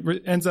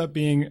it ends up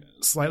being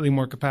slightly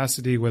more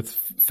capacity with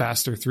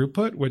faster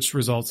throughput, which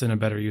results in a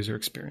better user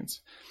experience.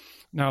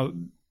 Now,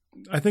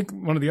 I think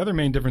one of the other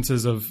main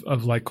differences of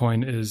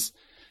Litecoin is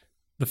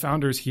the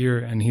founder's here,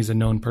 and he's a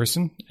known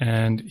person,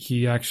 and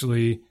he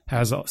actually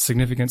has a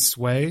significant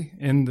sway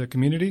in the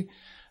community.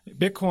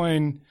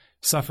 Bitcoin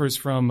suffers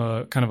from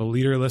a kind of a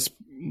leaderless,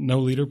 no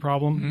leader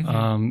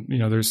problem.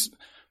 There's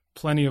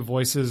plenty of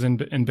voices in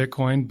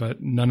Bitcoin,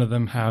 but none of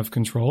them have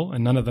control,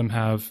 and none of them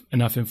have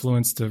enough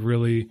influence to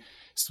really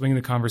swing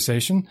the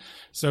conversation.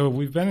 So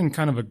we've been in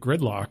kind of a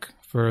gridlock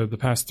for the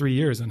past 3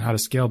 years on how to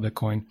scale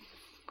Bitcoin.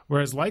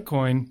 Whereas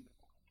Litecoin,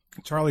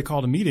 Charlie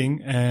called a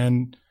meeting,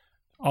 and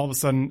all of a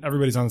sudden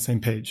everybody's on the same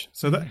page.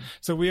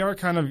 So we are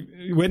kind of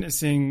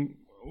witnessing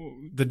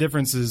the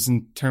differences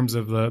in terms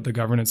of the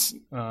governance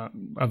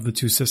of the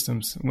two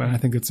systems. When I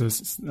think it's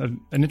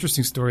an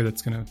interesting story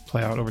that's going to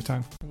play out over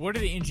time. What are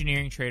the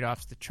engineering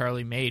trade-offs that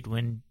Charlie made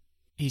when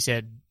he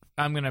said,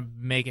 I'm going to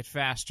make it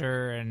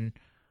faster? And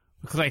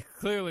like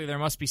clearly there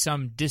must be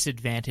some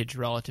disadvantage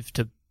relative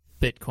to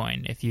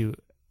Bitcoin if you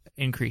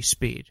increase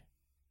speed.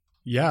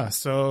 Yeah,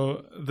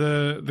 so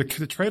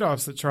the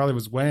trade-offs that Charlie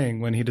was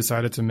weighing when he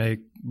decided to make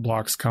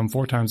blocks come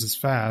 4 times as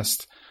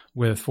fast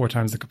with 4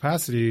 times the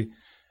capacity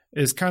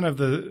is kind of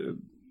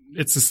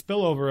it's a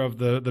spillover of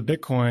the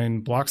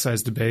Bitcoin block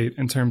size debate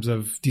in terms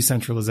of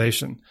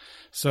decentralization.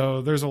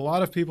 So there's a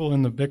lot of people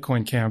in the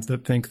Bitcoin camp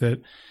that think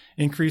that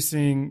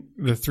increasing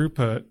the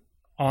throughput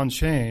on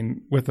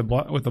chain with the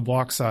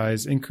block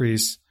size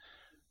increase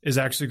is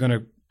actually going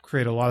to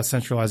create a lot of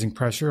centralizing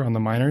pressure on the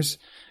miners.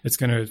 It's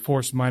going to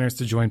force miners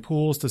to join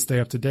pools to stay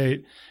up to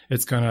date.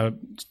 It's going to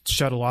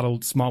shut a lot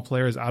of small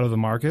players out of the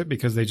market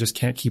because they just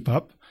can't keep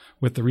up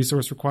with the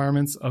resource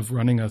requirements of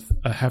running a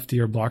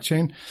heftier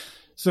blockchain.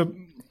 So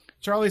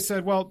Charlie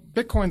said, well,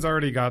 Bitcoin's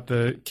already got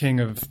the king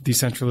of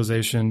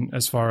decentralization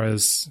as far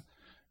as,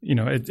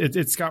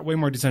 it's got way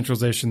more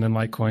decentralization than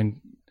Litecoin.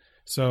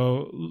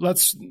 So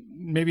let's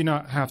maybe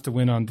not have to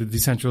win on the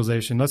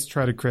decentralization. Let's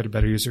try to create a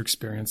better user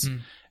experience.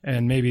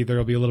 And maybe there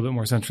will be a little bit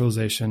more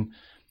centralization,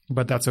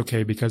 but that's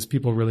okay because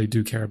people really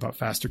do care about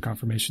faster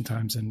confirmation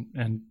times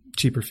and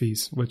cheaper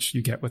fees, which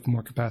you get with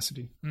more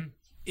capacity.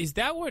 Is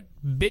that what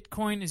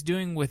Bitcoin is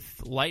doing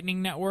with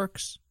Lightning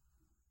networks?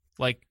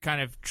 Like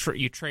kind of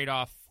you trade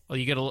off, well,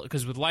 you get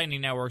because with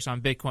Lightning networks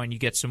on Bitcoin, you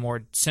get some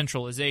more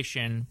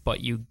centralization,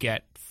 but you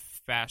get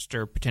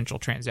faster potential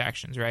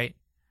transactions, right?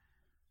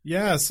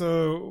 Yeah,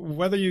 so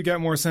whether you get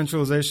more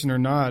centralization or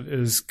not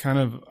is kind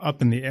of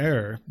up in the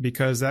air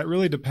because that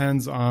really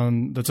depends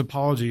on the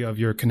topology of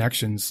your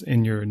connections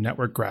in your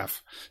network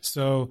graph.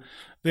 So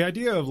the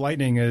idea of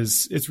Lightning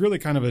is, it's really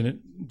kind of a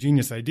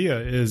genius idea,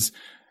 is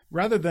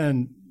rather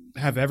than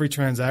have every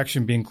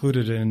transaction be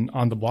included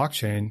on the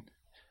blockchain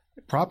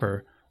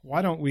proper,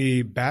 why don't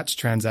we batch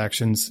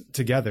transactions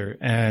together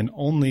and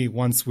only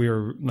once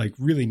we're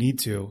really need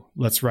to,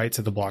 let's write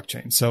to the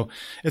blockchain. So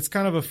it's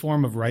kind of a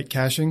form of write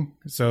caching.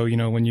 So,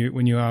 when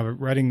you are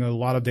writing a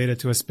lot of data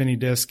to a spinny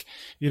disk,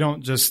 you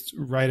don't just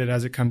write it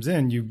as it comes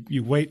in.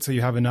 You wait till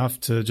you have enough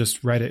to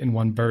just write it in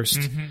one burst.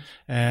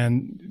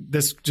 And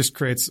this just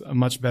creates a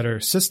much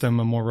better system,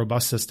 a more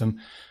robust system.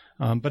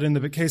 But in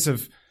the case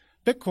of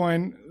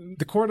Bitcoin,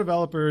 the core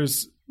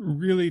developers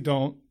really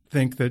don't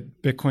think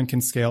that Bitcoin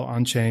can scale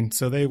on-chain.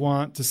 So they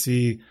want to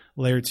see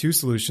layer 2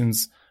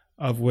 solutions,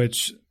 of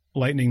which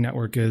Lightning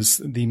Network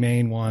is the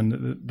main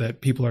one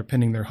that people are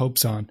pinning their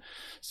hopes on.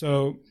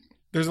 So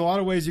there's a lot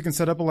of ways you can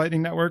set up a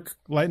Lightning Network.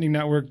 Lightning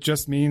Network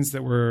just means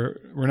that we're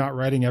not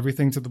writing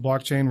everything to the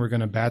blockchain. We're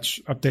going to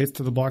batch updates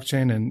to the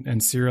blockchain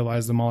and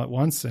serialize them all at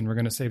once, and we're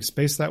going to save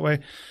space that way.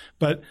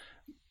 But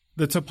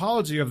the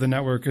topology of the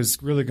network is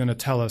really going to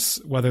tell us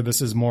whether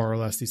this is more or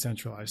less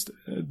decentralized.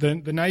 The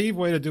naive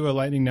way to do a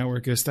Lightning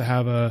Network is to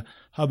have a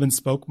hub and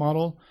spoke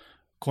model.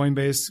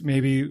 Coinbase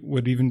maybe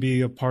would even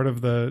be a part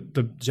of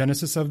the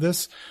genesis of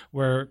this,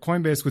 where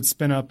Coinbase would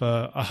spin up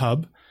a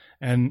hub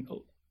and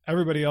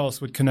everybody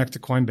else would connect to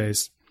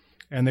Coinbase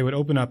and they would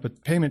open up a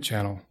payment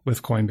channel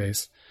with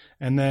Coinbase.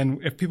 And then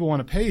if people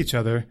want to pay each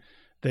other,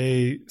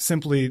 they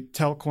simply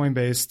tell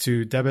Coinbase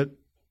to debit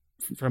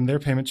from their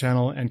payment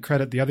channel and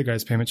credit the other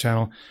guy's payment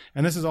channel.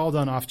 And this is all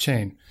done off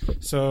chain.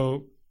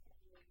 So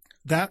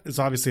that is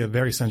obviously a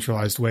very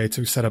centralized way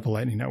to set up a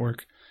Lightning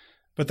Network,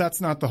 but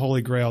that's not the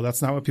holy grail.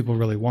 That's not what people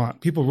really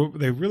want. What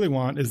they really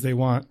want is they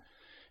want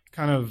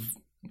kind of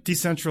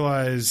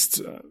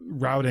decentralized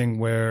routing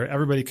where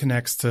everybody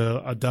connects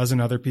to a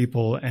dozen other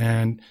people,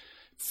 and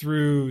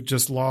through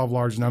just law of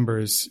large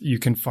numbers, you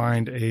can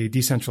find a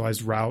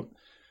decentralized route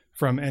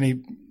from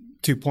any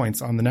 2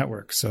 points on the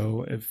network.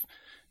 So if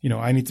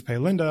I need to pay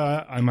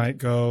Linda, I might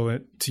go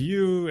to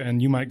you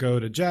and you might go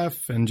to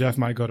Jeff and Jeff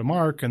might go to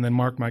Mark and then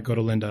Mark might go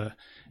to Linda.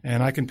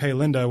 And I can pay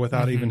Linda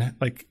without even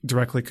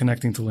directly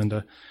connecting to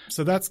Linda.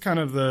 So that's kind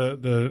of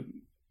the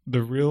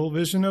real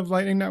vision of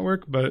Lightning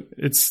Network, but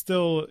it's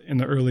still in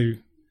the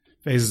early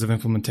phases of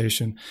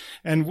implementation.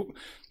 And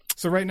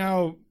so right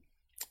now,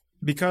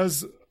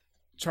 because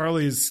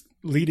Charlie's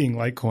leading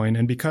Litecoin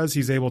and because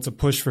he's able to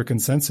push for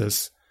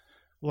consensus,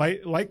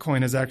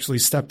 Litecoin has actually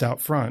stepped out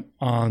front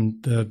on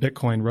the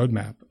Bitcoin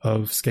roadmap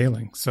of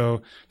scaling.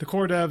 So the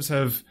core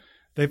devs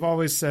they've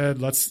always said,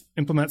 let's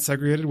implement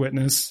segregated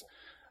witness,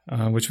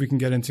 which we can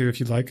get into if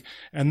you'd like.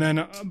 And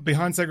then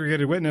behind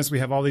segregated witness, we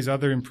have all these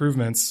other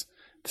improvements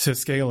to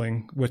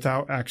scaling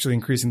without actually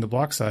increasing the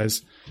block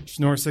size.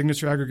 Schnorr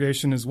signature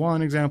aggregation is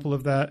one example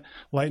of that.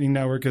 Lightning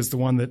Network is the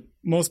one that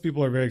most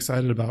people are very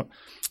excited about.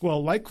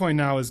 Well, Litecoin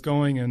now is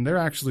going and they're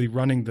actually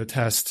running the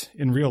test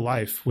in real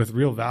life with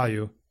real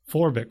value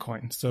for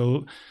Bitcoin.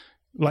 So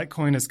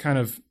Litecoin has kind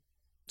of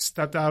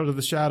stepped out of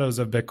the shadows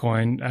of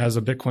Bitcoin as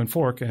a Bitcoin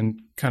fork and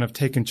kind of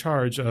taken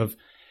charge of,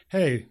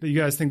 hey, you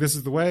guys think this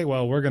is the way?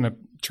 Well, we're going to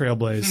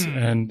trailblaze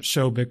and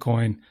show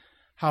Bitcoin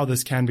how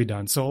this can be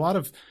done. So a lot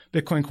of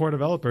Bitcoin core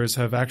developers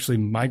have actually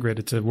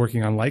migrated to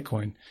working on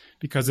Litecoin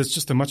because it's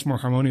just a much more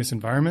harmonious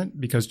environment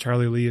because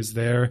Charlie Lee is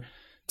there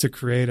to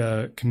create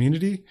a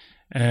community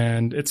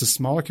and it's a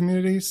smaller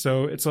community.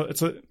 So it's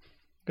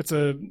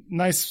a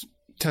nice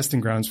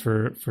testing grounds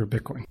for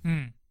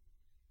Bitcoin.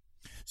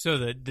 So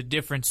the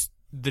difference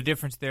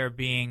there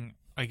being,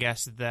 I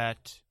guess,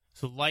 that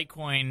so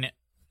Litecoin,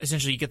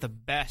 essentially you get the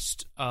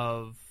best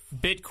of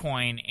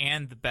Bitcoin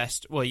and the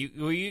best,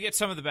 you get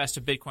some of the best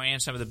of Bitcoin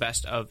and some of the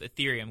best of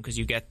Ethereum because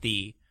you get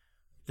the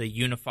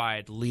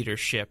unified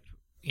leadership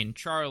in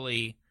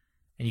Charlie,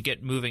 and you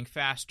get moving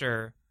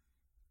faster,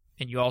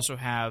 and you also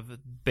have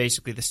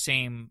basically the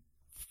same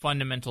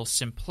fundamental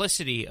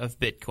simplicity of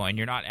Bitcoin.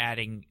 You're not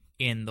adding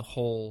in the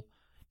whole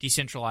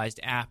decentralized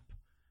app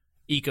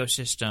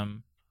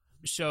ecosystem.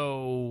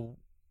 So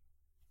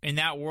in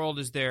that world,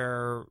 is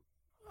there...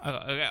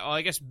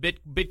 I guess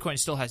Bitcoin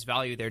still has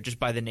value there just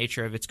by the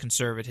nature of its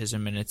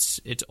conservatism and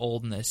its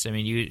oldness. I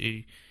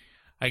mean,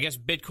 I guess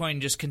Bitcoin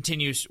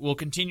just will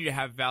continue to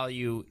have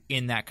value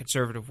in that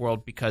conservative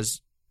world because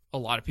a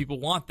lot of people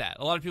want that.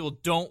 A lot of people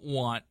don't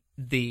want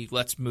the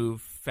let's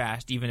move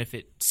fast, even if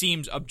it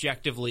seems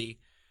objectively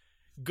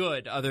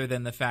good, other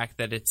than the fact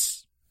that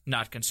it's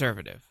not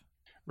conservative.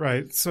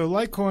 Right. So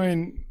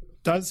Litecoin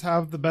does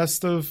have the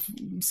best of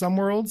some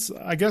worlds.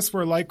 I guess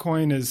where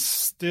Litecoin is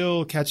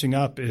still catching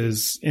up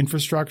is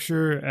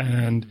infrastructure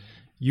and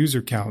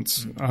user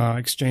counts,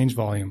 exchange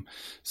volume.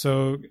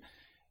 So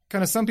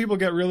kind of some people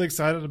get really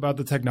excited about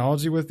the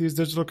technology with these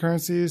digital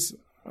currencies.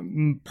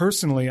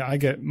 Personally, I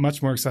get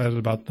much more excited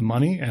about the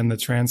money and the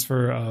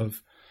transfer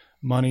of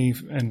money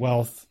and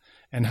wealth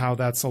and how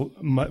that's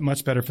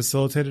much better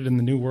facilitated in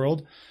the new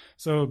world.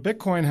 So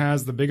Bitcoin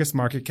has the biggest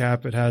market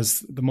cap. It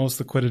has the most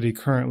liquidity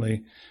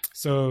currently.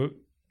 So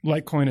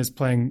Litecoin is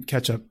playing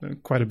catch up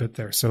quite a bit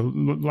there. So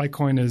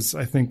Litecoin is,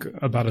 I think,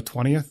 about a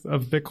 20th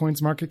of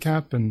Bitcoin's market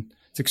cap, and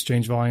its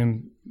exchange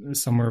volume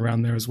is somewhere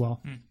around there as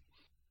well.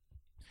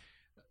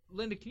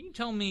 Linda, can you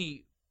tell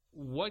me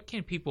what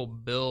can people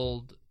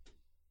build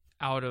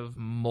out of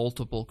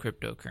multiple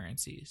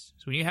cryptocurrencies?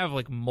 So when you have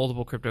like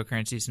multiple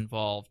cryptocurrencies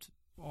involved,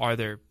 are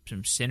there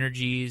some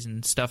synergies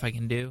and stuff I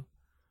can do?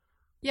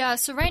 Yeah,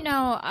 so right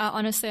now,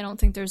 honestly, I don't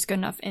think there's good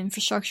enough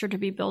infrastructure to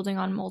be building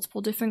on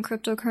multiple different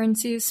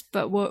cryptocurrencies.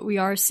 But what we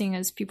are seeing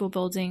is people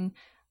building,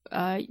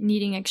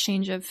 needing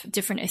exchange of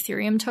different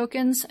Ethereum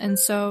tokens. And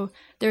so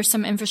there's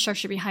some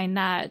infrastructure behind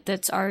that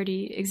that's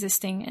already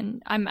existing.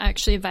 And I'm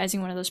actually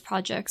advising one of those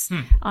projects.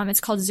 It's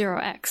called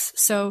 0x.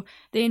 So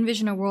they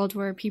envision a world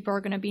where people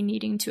are going to be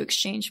needing to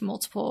exchange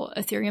multiple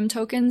Ethereum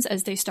tokens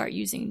as they start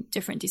using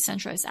different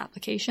decentralized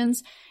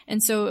applications.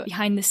 And so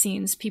behind the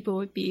scenes, people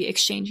would be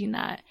exchanging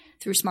that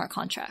through smart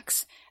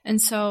contracts.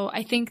 And so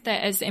I think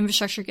that as the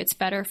infrastructure gets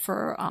better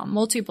for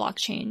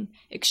multi-blockchain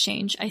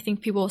exchange, I think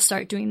people will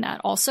start doing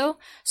that also.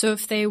 So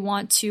if they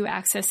want to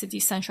access a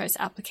decentralized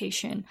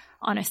application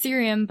on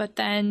Ethereum, but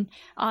then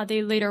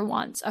they later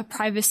want a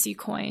privacy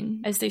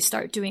coin as they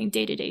start doing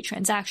day-to-day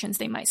transactions,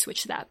 they might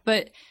switch to that.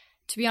 But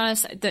to be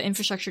honest, the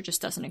infrastructure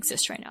just doesn't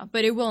exist right now,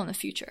 but it will in the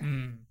future.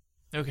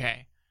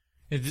 Okay.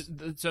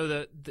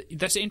 So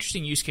that's an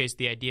interesting use case,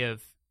 the idea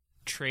of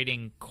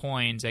trading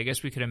coins. I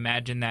guess we could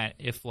imagine that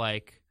if,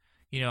 like,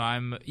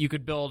 you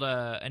could build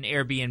an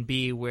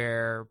Airbnb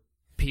where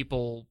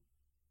people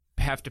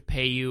have to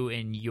pay you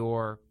in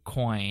your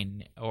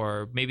coin,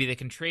 or maybe they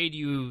can trade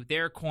you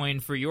their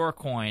coin for your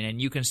coin,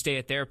 and you can stay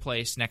at their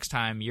place next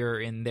time you're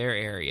in their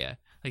area.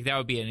 Like, that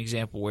would be an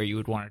example where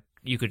you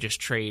could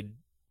just trade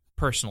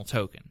personal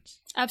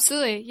tokens.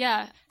 Absolutely,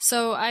 yeah.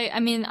 So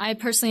I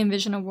personally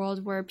envision a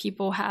world where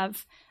people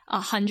have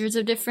hundreds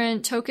of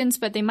different tokens,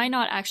 but they might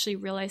not actually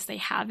realize they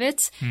have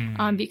it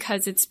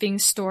because it's being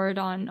stored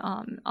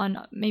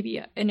on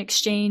maybe an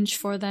exchange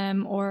for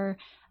them, or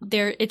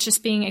it's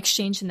just being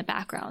exchanged in the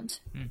background.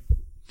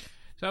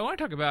 So I want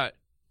to talk about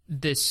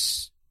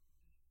this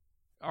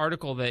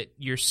article that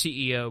your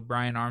CEO,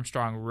 Brian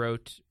Armstrong,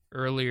 wrote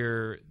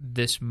earlier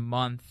this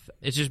month.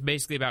 It's just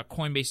basically about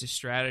Coinbase's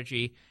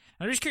strategy.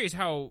 I'm just curious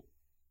how,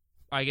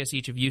 I guess,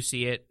 each of you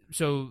see it.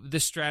 So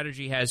this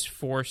strategy has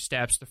 4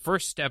 steps. The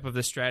first step of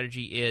the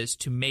strategy is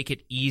to make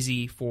it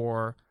easy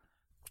for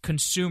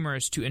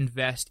consumers to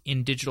invest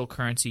in digital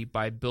currency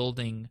by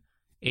building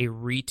a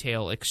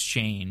retail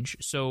exchange.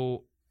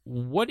 So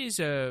what is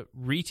a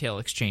retail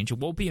exchange,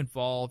 and what will be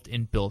involved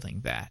in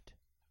building that?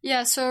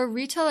 Yeah, so a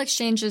retail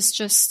exchange is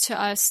just, to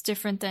us,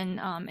 different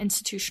than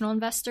institutional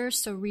investors.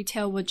 So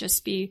retail would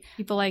just be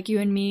people like you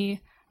and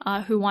me,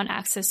 who want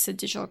access to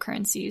digital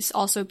currencies.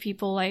 Also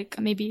people like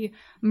maybe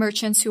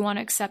merchants who want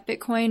to accept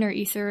Bitcoin or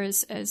Ether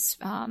as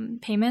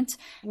payment.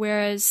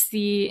 Whereas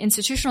the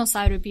institutional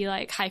side would be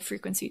like high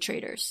frequency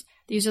traders.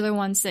 These are the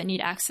ones that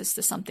need access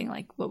to something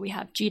like what we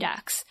have,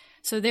 GDAX.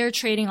 So they're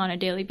trading on a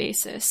daily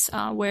basis,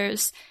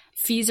 whereas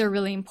fees are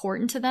really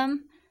important to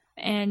them.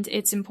 And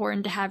it's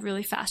important to have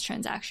really fast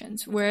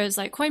transactions. Whereas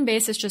like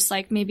Coinbase is just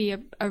like maybe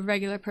a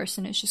regular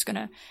person is just going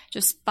to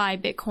just buy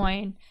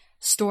Bitcoin,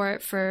 store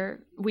it for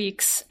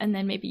weeks, and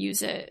then maybe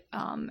use it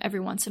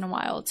every once in a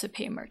while to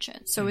pay a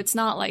merchant. So it's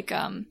not like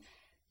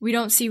we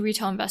don't see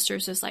retail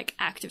investors as like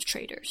active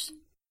traders.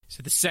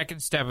 So the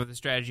second step of the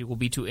strategy will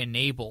be to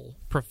enable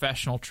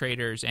professional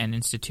traders and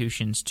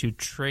institutions to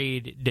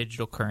trade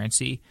digital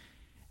currency.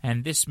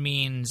 And this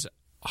means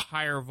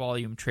higher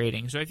volume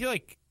trading. So I feel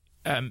like,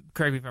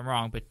 correct me if I'm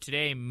wrong, but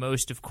today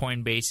most of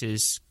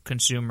Coinbase's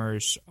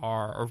consumers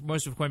or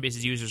most of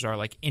Coinbase's users are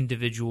like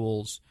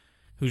individuals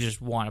who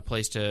just want a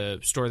place to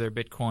store their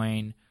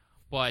Bitcoin,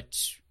 but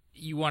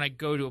you want to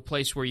go to a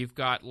place where you've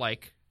got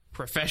like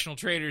professional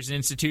traders and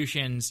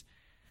institutions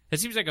That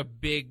seems like a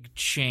big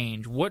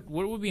change. What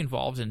would be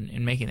involved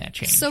in making that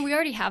change? So we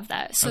already have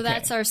that. So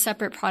that's our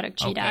separate product,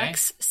 GDAX. Okay.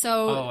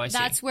 So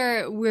that's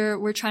where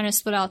we're trying to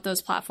split out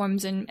those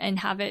platforms and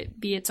have it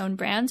be its own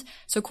brand.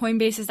 So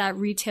Coinbase is that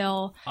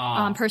retail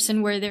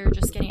person where they're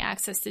just getting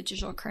access to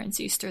digital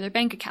currencies through their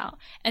bank account.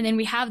 And then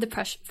we have the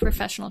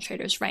professional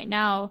traders right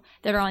now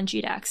that are on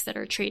GDAX that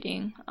are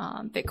trading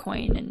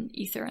Bitcoin and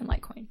Ether and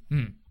Litecoin.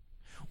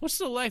 What's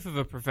the life of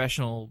a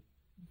professional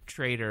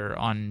trader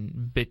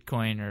on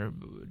Bitcoin or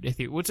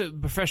Ethereum? What's a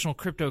professional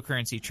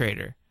cryptocurrency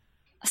trader?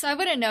 So I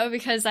wouldn't know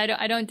because I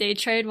don't day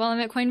trade while I'm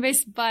at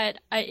Coinbase, but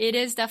it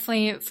is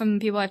definitely, from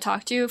people I've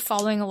talked to,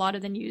 following a lot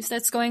of the news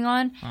that's going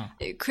on.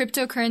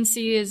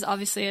 Cryptocurrency is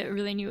obviously a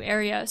really new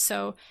area,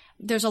 so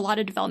there's a lot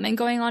of development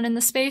going on in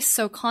the space.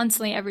 So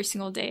constantly, every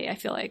single day, I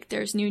feel like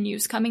there's new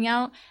news coming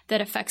out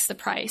that affects the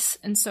price.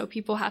 And so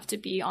people have to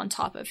be on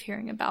top of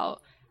hearing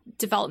about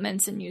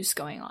developments and news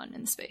going on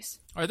in the space.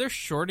 Are there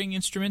shorting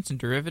instruments and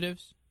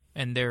derivatives?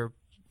 And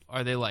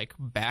are they like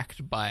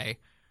backed by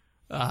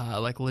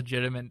like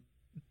legitimate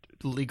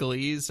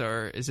legalese,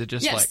 or is it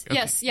just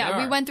Yes.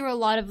 We went through a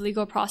lot of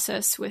legal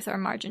process with our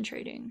margin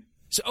trading.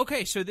 So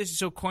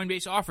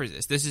Coinbase offers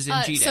this. This is in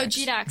GDAX. So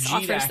GDAX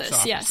offers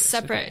this. Yes,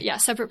 separate. Okay. Yeah,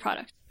 separate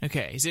product.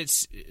 Okay, is it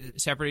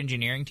separate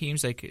engineering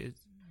teams?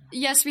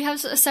 Yes, we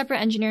have a separate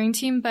engineering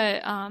team,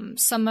 but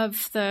some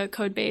of the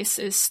code base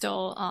is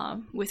still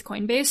with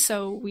Coinbase,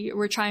 so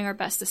we're trying our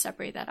best to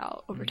separate that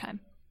out over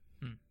time.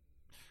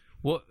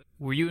 What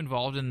were you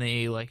involved in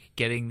the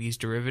getting these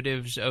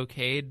derivatives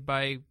okayed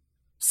by?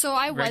 So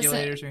I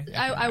regulators wasn't. Or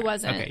anything? I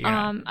wasn't. Okay,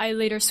 I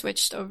later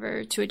switched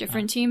over to a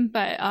different team,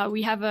 but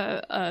we have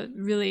a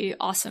really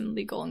awesome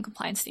legal and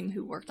compliance team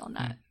who worked on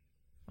that.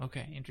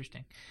 Okay,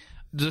 interesting.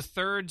 The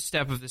third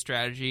step of the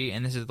strategy,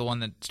 and this is the one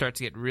that starts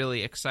to get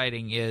really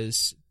exciting,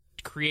 is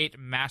create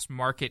mass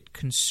market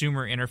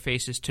consumer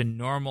interfaces to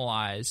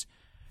normalize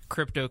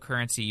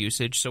cryptocurrency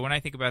usage. So when I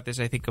think about this,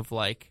 I think of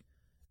like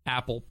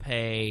Apple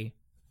Pay,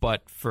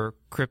 but for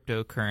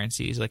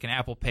cryptocurrencies, like an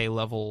Apple Pay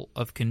level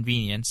of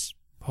convenience,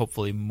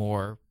 hopefully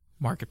more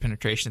market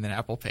penetration than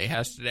Apple Pay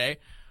has today.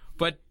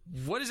 But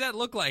what does that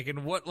look like,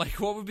 and what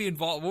would be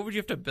involved? What would you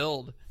have to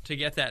build to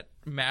get that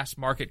mass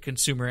market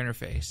consumer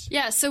interface?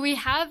 Yeah, so we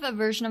have a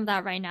version of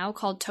that right now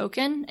called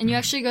Token, and you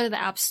actually go to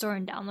the App Store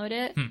and download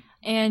it.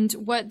 And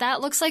what that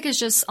looks like is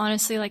just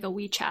honestly like a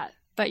WeChat,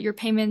 but your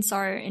payments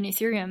are in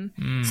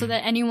Ethereum so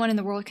that anyone in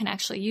the world can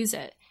actually use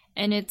it.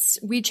 And it's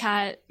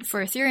WeChat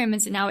for Ethereum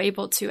is now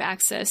able to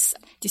access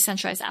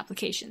decentralized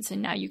applications,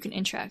 and now you can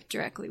interact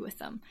directly with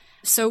them.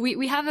 So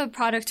we have a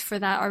product for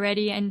that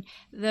already, and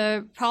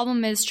the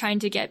problem is trying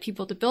to get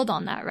people to build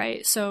on that,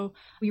 right? So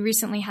we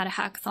recently had a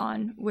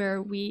hackathon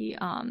where we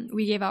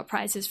gave out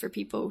prizes for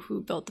people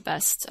who built the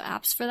best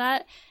apps for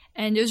that,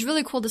 and it was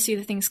really cool to see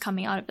the things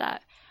coming out of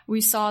that.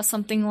 We saw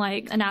something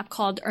like an app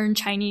called Earn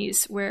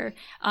Chinese where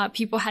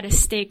people had to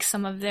stake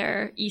some of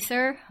their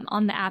Ether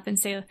on the app and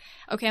say,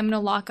 okay, I'm going to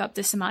lock up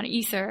this amount of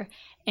Ether.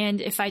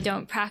 And if I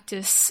don't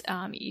practice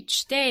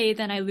each day,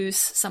 then I lose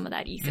some of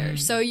that Ether.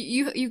 So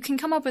you can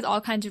come up with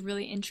all kinds of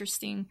really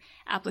interesting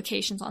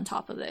applications on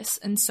top of this.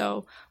 And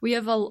so we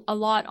have a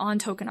lot on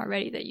Token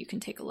already that you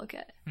can take a look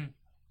at.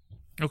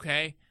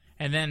 Okay.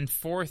 And then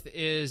fourth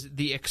is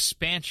the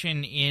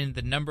expansion in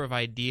the number of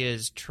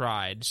ideas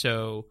tried.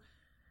 So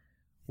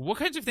what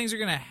kinds of things are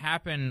going to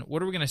happen?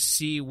 What are we going to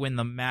see when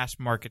the mass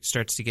market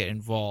starts to get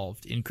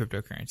involved in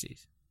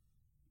cryptocurrencies?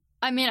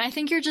 I mean, I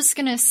think you're just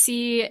going to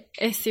see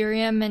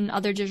Ethereum and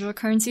other digital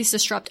currencies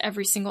disrupt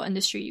every single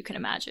industry you can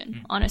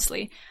imagine,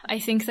 honestly. I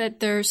think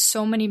that there's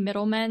so many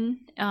middlemen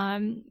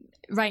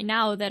right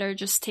now that are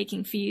just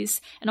taking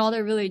fees, and all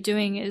they're really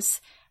doing is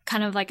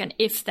kind of like an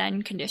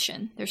if-then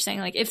condition. They're saying,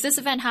 like, if this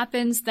event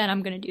happens, then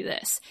I'm going to do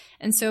this.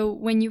 And so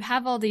when you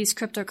have all these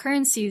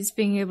cryptocurrencies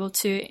being able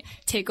to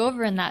take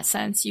over in that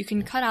sense, you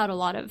can cut out a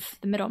lot of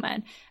the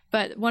middlemen.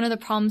 But one of the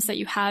problems that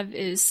you have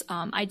is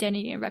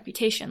identity and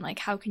reputation. Like,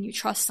 how can you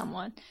trust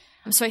someone?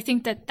 So I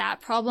think that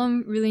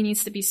problem really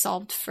needs to be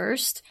solved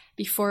first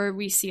before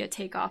we see a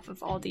takeoff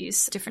of all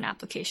these different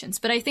applications.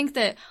 But I think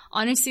that,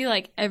 honestly,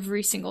 like,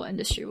 every single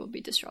industry will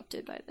be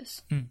disrupted by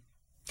this.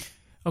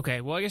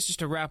 Okay, well, I guess just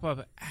to wrap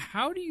up,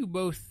 how do you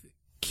both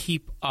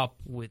keep up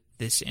with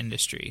this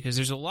industry? Because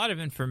there's a lot of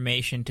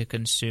information to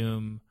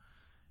consume.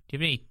 Do you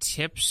have any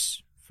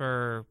tips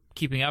for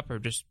keeping up, or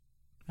just,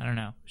 I don't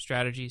know,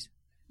 strategies?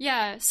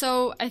 Yeah,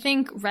 so I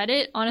think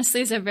Reddit, honestly,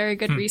 is a very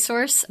good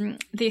resource.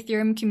 The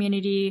Ethereum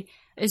community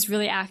is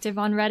really active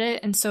on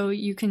Reddit, and so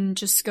you can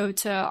just go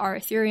to our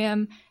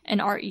Ethereum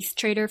and our ETH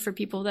trader for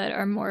people that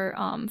are more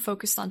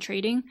focused on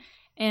trading.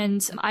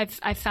 And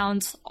I've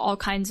found all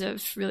kinds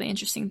of really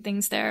interesting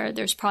things there.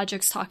 There's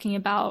projects talking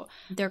about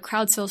their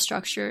crowd sale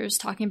structures,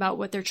 talking about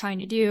what they're trying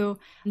to do.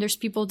 There's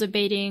people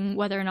debating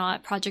whether or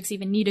not projects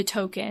even need a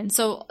token.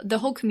 So the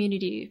whole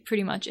community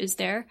pretty much is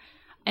there.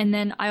 And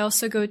then I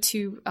also go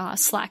to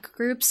Slack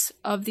groups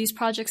of these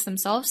projects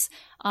themselves.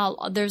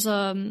 there's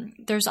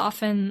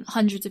often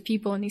hundreds of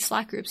people in these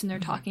Slack groups, and they're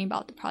talking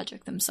about the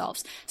project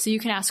themselves. So you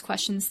can ask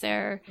questions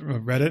there.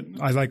 Reddit,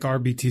 I like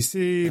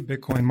RBTC,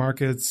 Bitcoin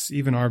markets,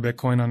 even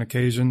RBitcoin on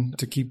occasion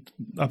to keep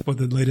up with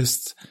the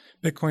latest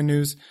Bitcoin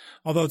news.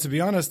 Although, to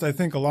be honest, I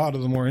think a lot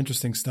of the more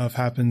interesting stuff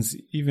happens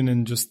even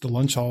in just the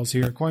lunch halls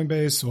here at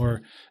Coinbase,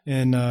 or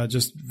in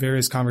just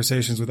various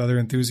conversations with other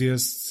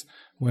enthusiasts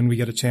when we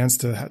get a chance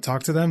to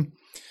talk to them.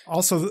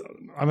 Also,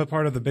 I'm a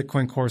part of the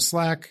Bitcoin Core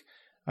Slack.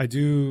 I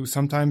do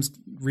sometimes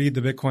read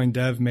the Bitcoin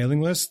Dev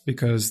mailing list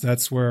because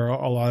that's where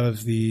a lot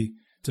of the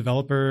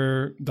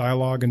developer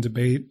dialogue and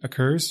debate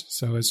occurs.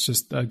 So it's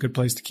just a good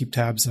place to keep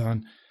tabs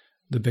on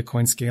the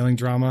Bitcoin scaling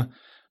drama.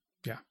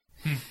 Yeah.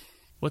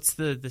 What's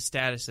the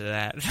status of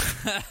that?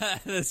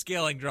 The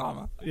scaling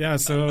drama. Yeah,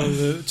 so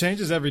it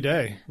changes every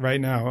day right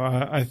now.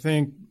 I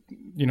think,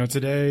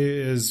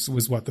 today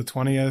was what, the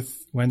 20th,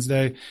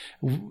 Wednesday?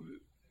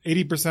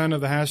 80%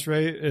 of the hash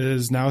rate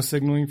is now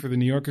signaling for the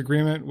New York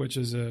agreement, which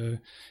is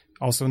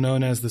also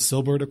known as the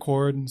Silbert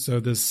Accord.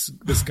 So this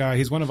guy,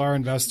 he's one of our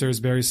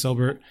investors, Barry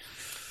Silbert.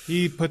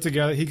 He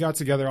got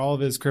together all of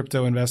his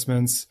crypto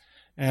investments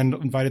and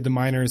invited the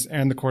miners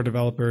and the core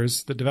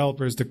developers. The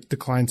developers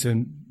declined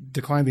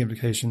the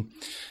invitation.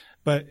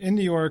 But in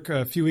New York,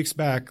 a few weeks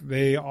back,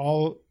 they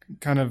all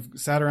kind of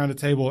sat around a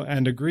table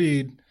and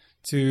agreed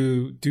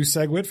to do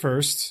SegWit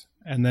first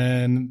and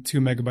then 2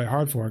 megabyte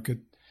hard fork. It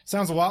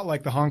sounds a lot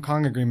like the Hong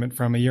Kong agreement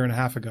from a year and a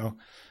half ago.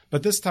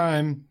 But this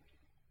time,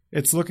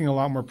 it's looking a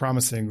lot more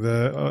promising.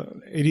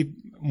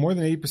 More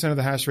than 80% of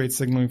the hash rate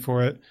signaling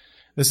for it.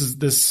 This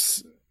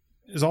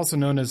is also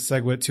known as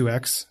SegWit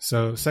 2x.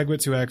 So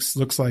SegWit 2x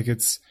looks like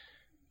it's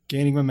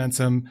gaining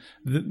momentum.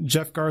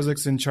 Jeff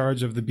Garzik in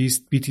charge of the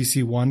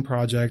BTC1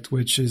 project,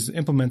 which is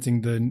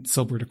implementing the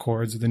Silbert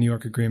Accords, the New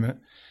York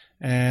agreement.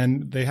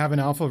 And they have an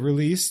alpha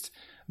released.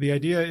 The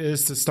idea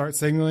is to start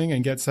signaling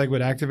and get SegWit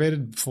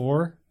activated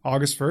before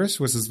August 1st,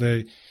 which is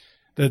the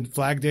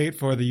flag date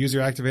for the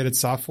user-activated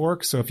soft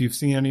fork. So if you've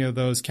seen any of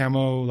those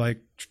camo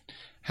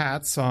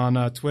hats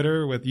on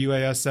Twitter with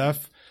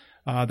UASF,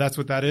 that's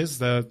what that is.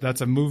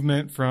 That's a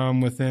movement from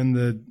within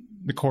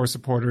the core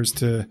supporters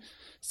to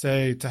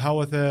say, to hell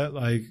with it.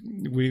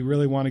 We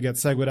really want to get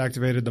SegWit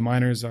activated. The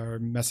miners are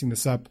messing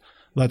this up.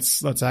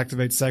 Let's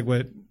activate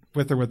SegWit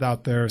with or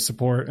without their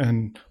support,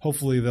 and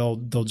hopefully they'll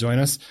join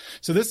us.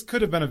 So this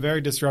could have been a very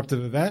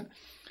disruptive event,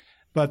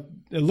 but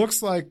it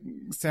looks like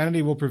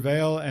sanity will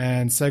prevail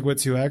and SegWit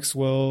 2x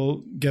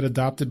will get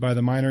adopted by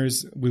the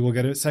miners. We will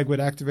get SegWit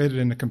activated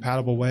in a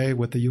compatible way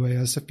with the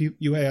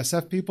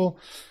UASF people.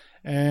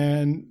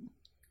 And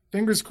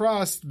fingers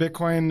crossed,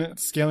 Bitcoin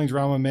scaling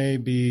drama may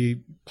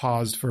be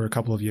paused for a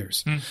couple of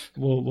years.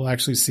 We'll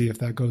actually see if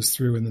that goes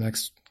through in the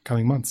next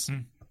coming months.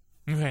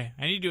 Okay,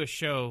 I need to do a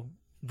show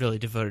really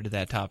devoted to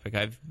that topic.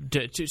 There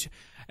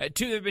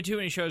have been too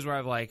many shows where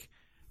I've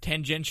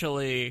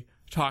tangentially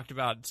talked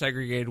about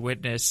segregated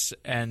witness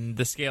and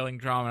the scaling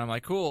drama, and I'm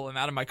like, cool, I'm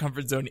out of my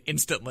comfort zone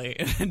instantly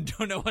and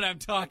don't know what I'm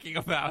talking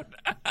about.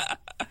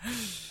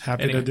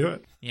 Happy to do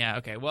it. Yeah,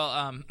 okay.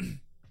 Well,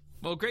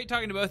 great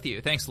talking to both of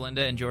you. Thanks,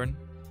 Linda and Jordan.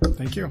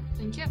 Thank you.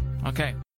 Thank you. Okay.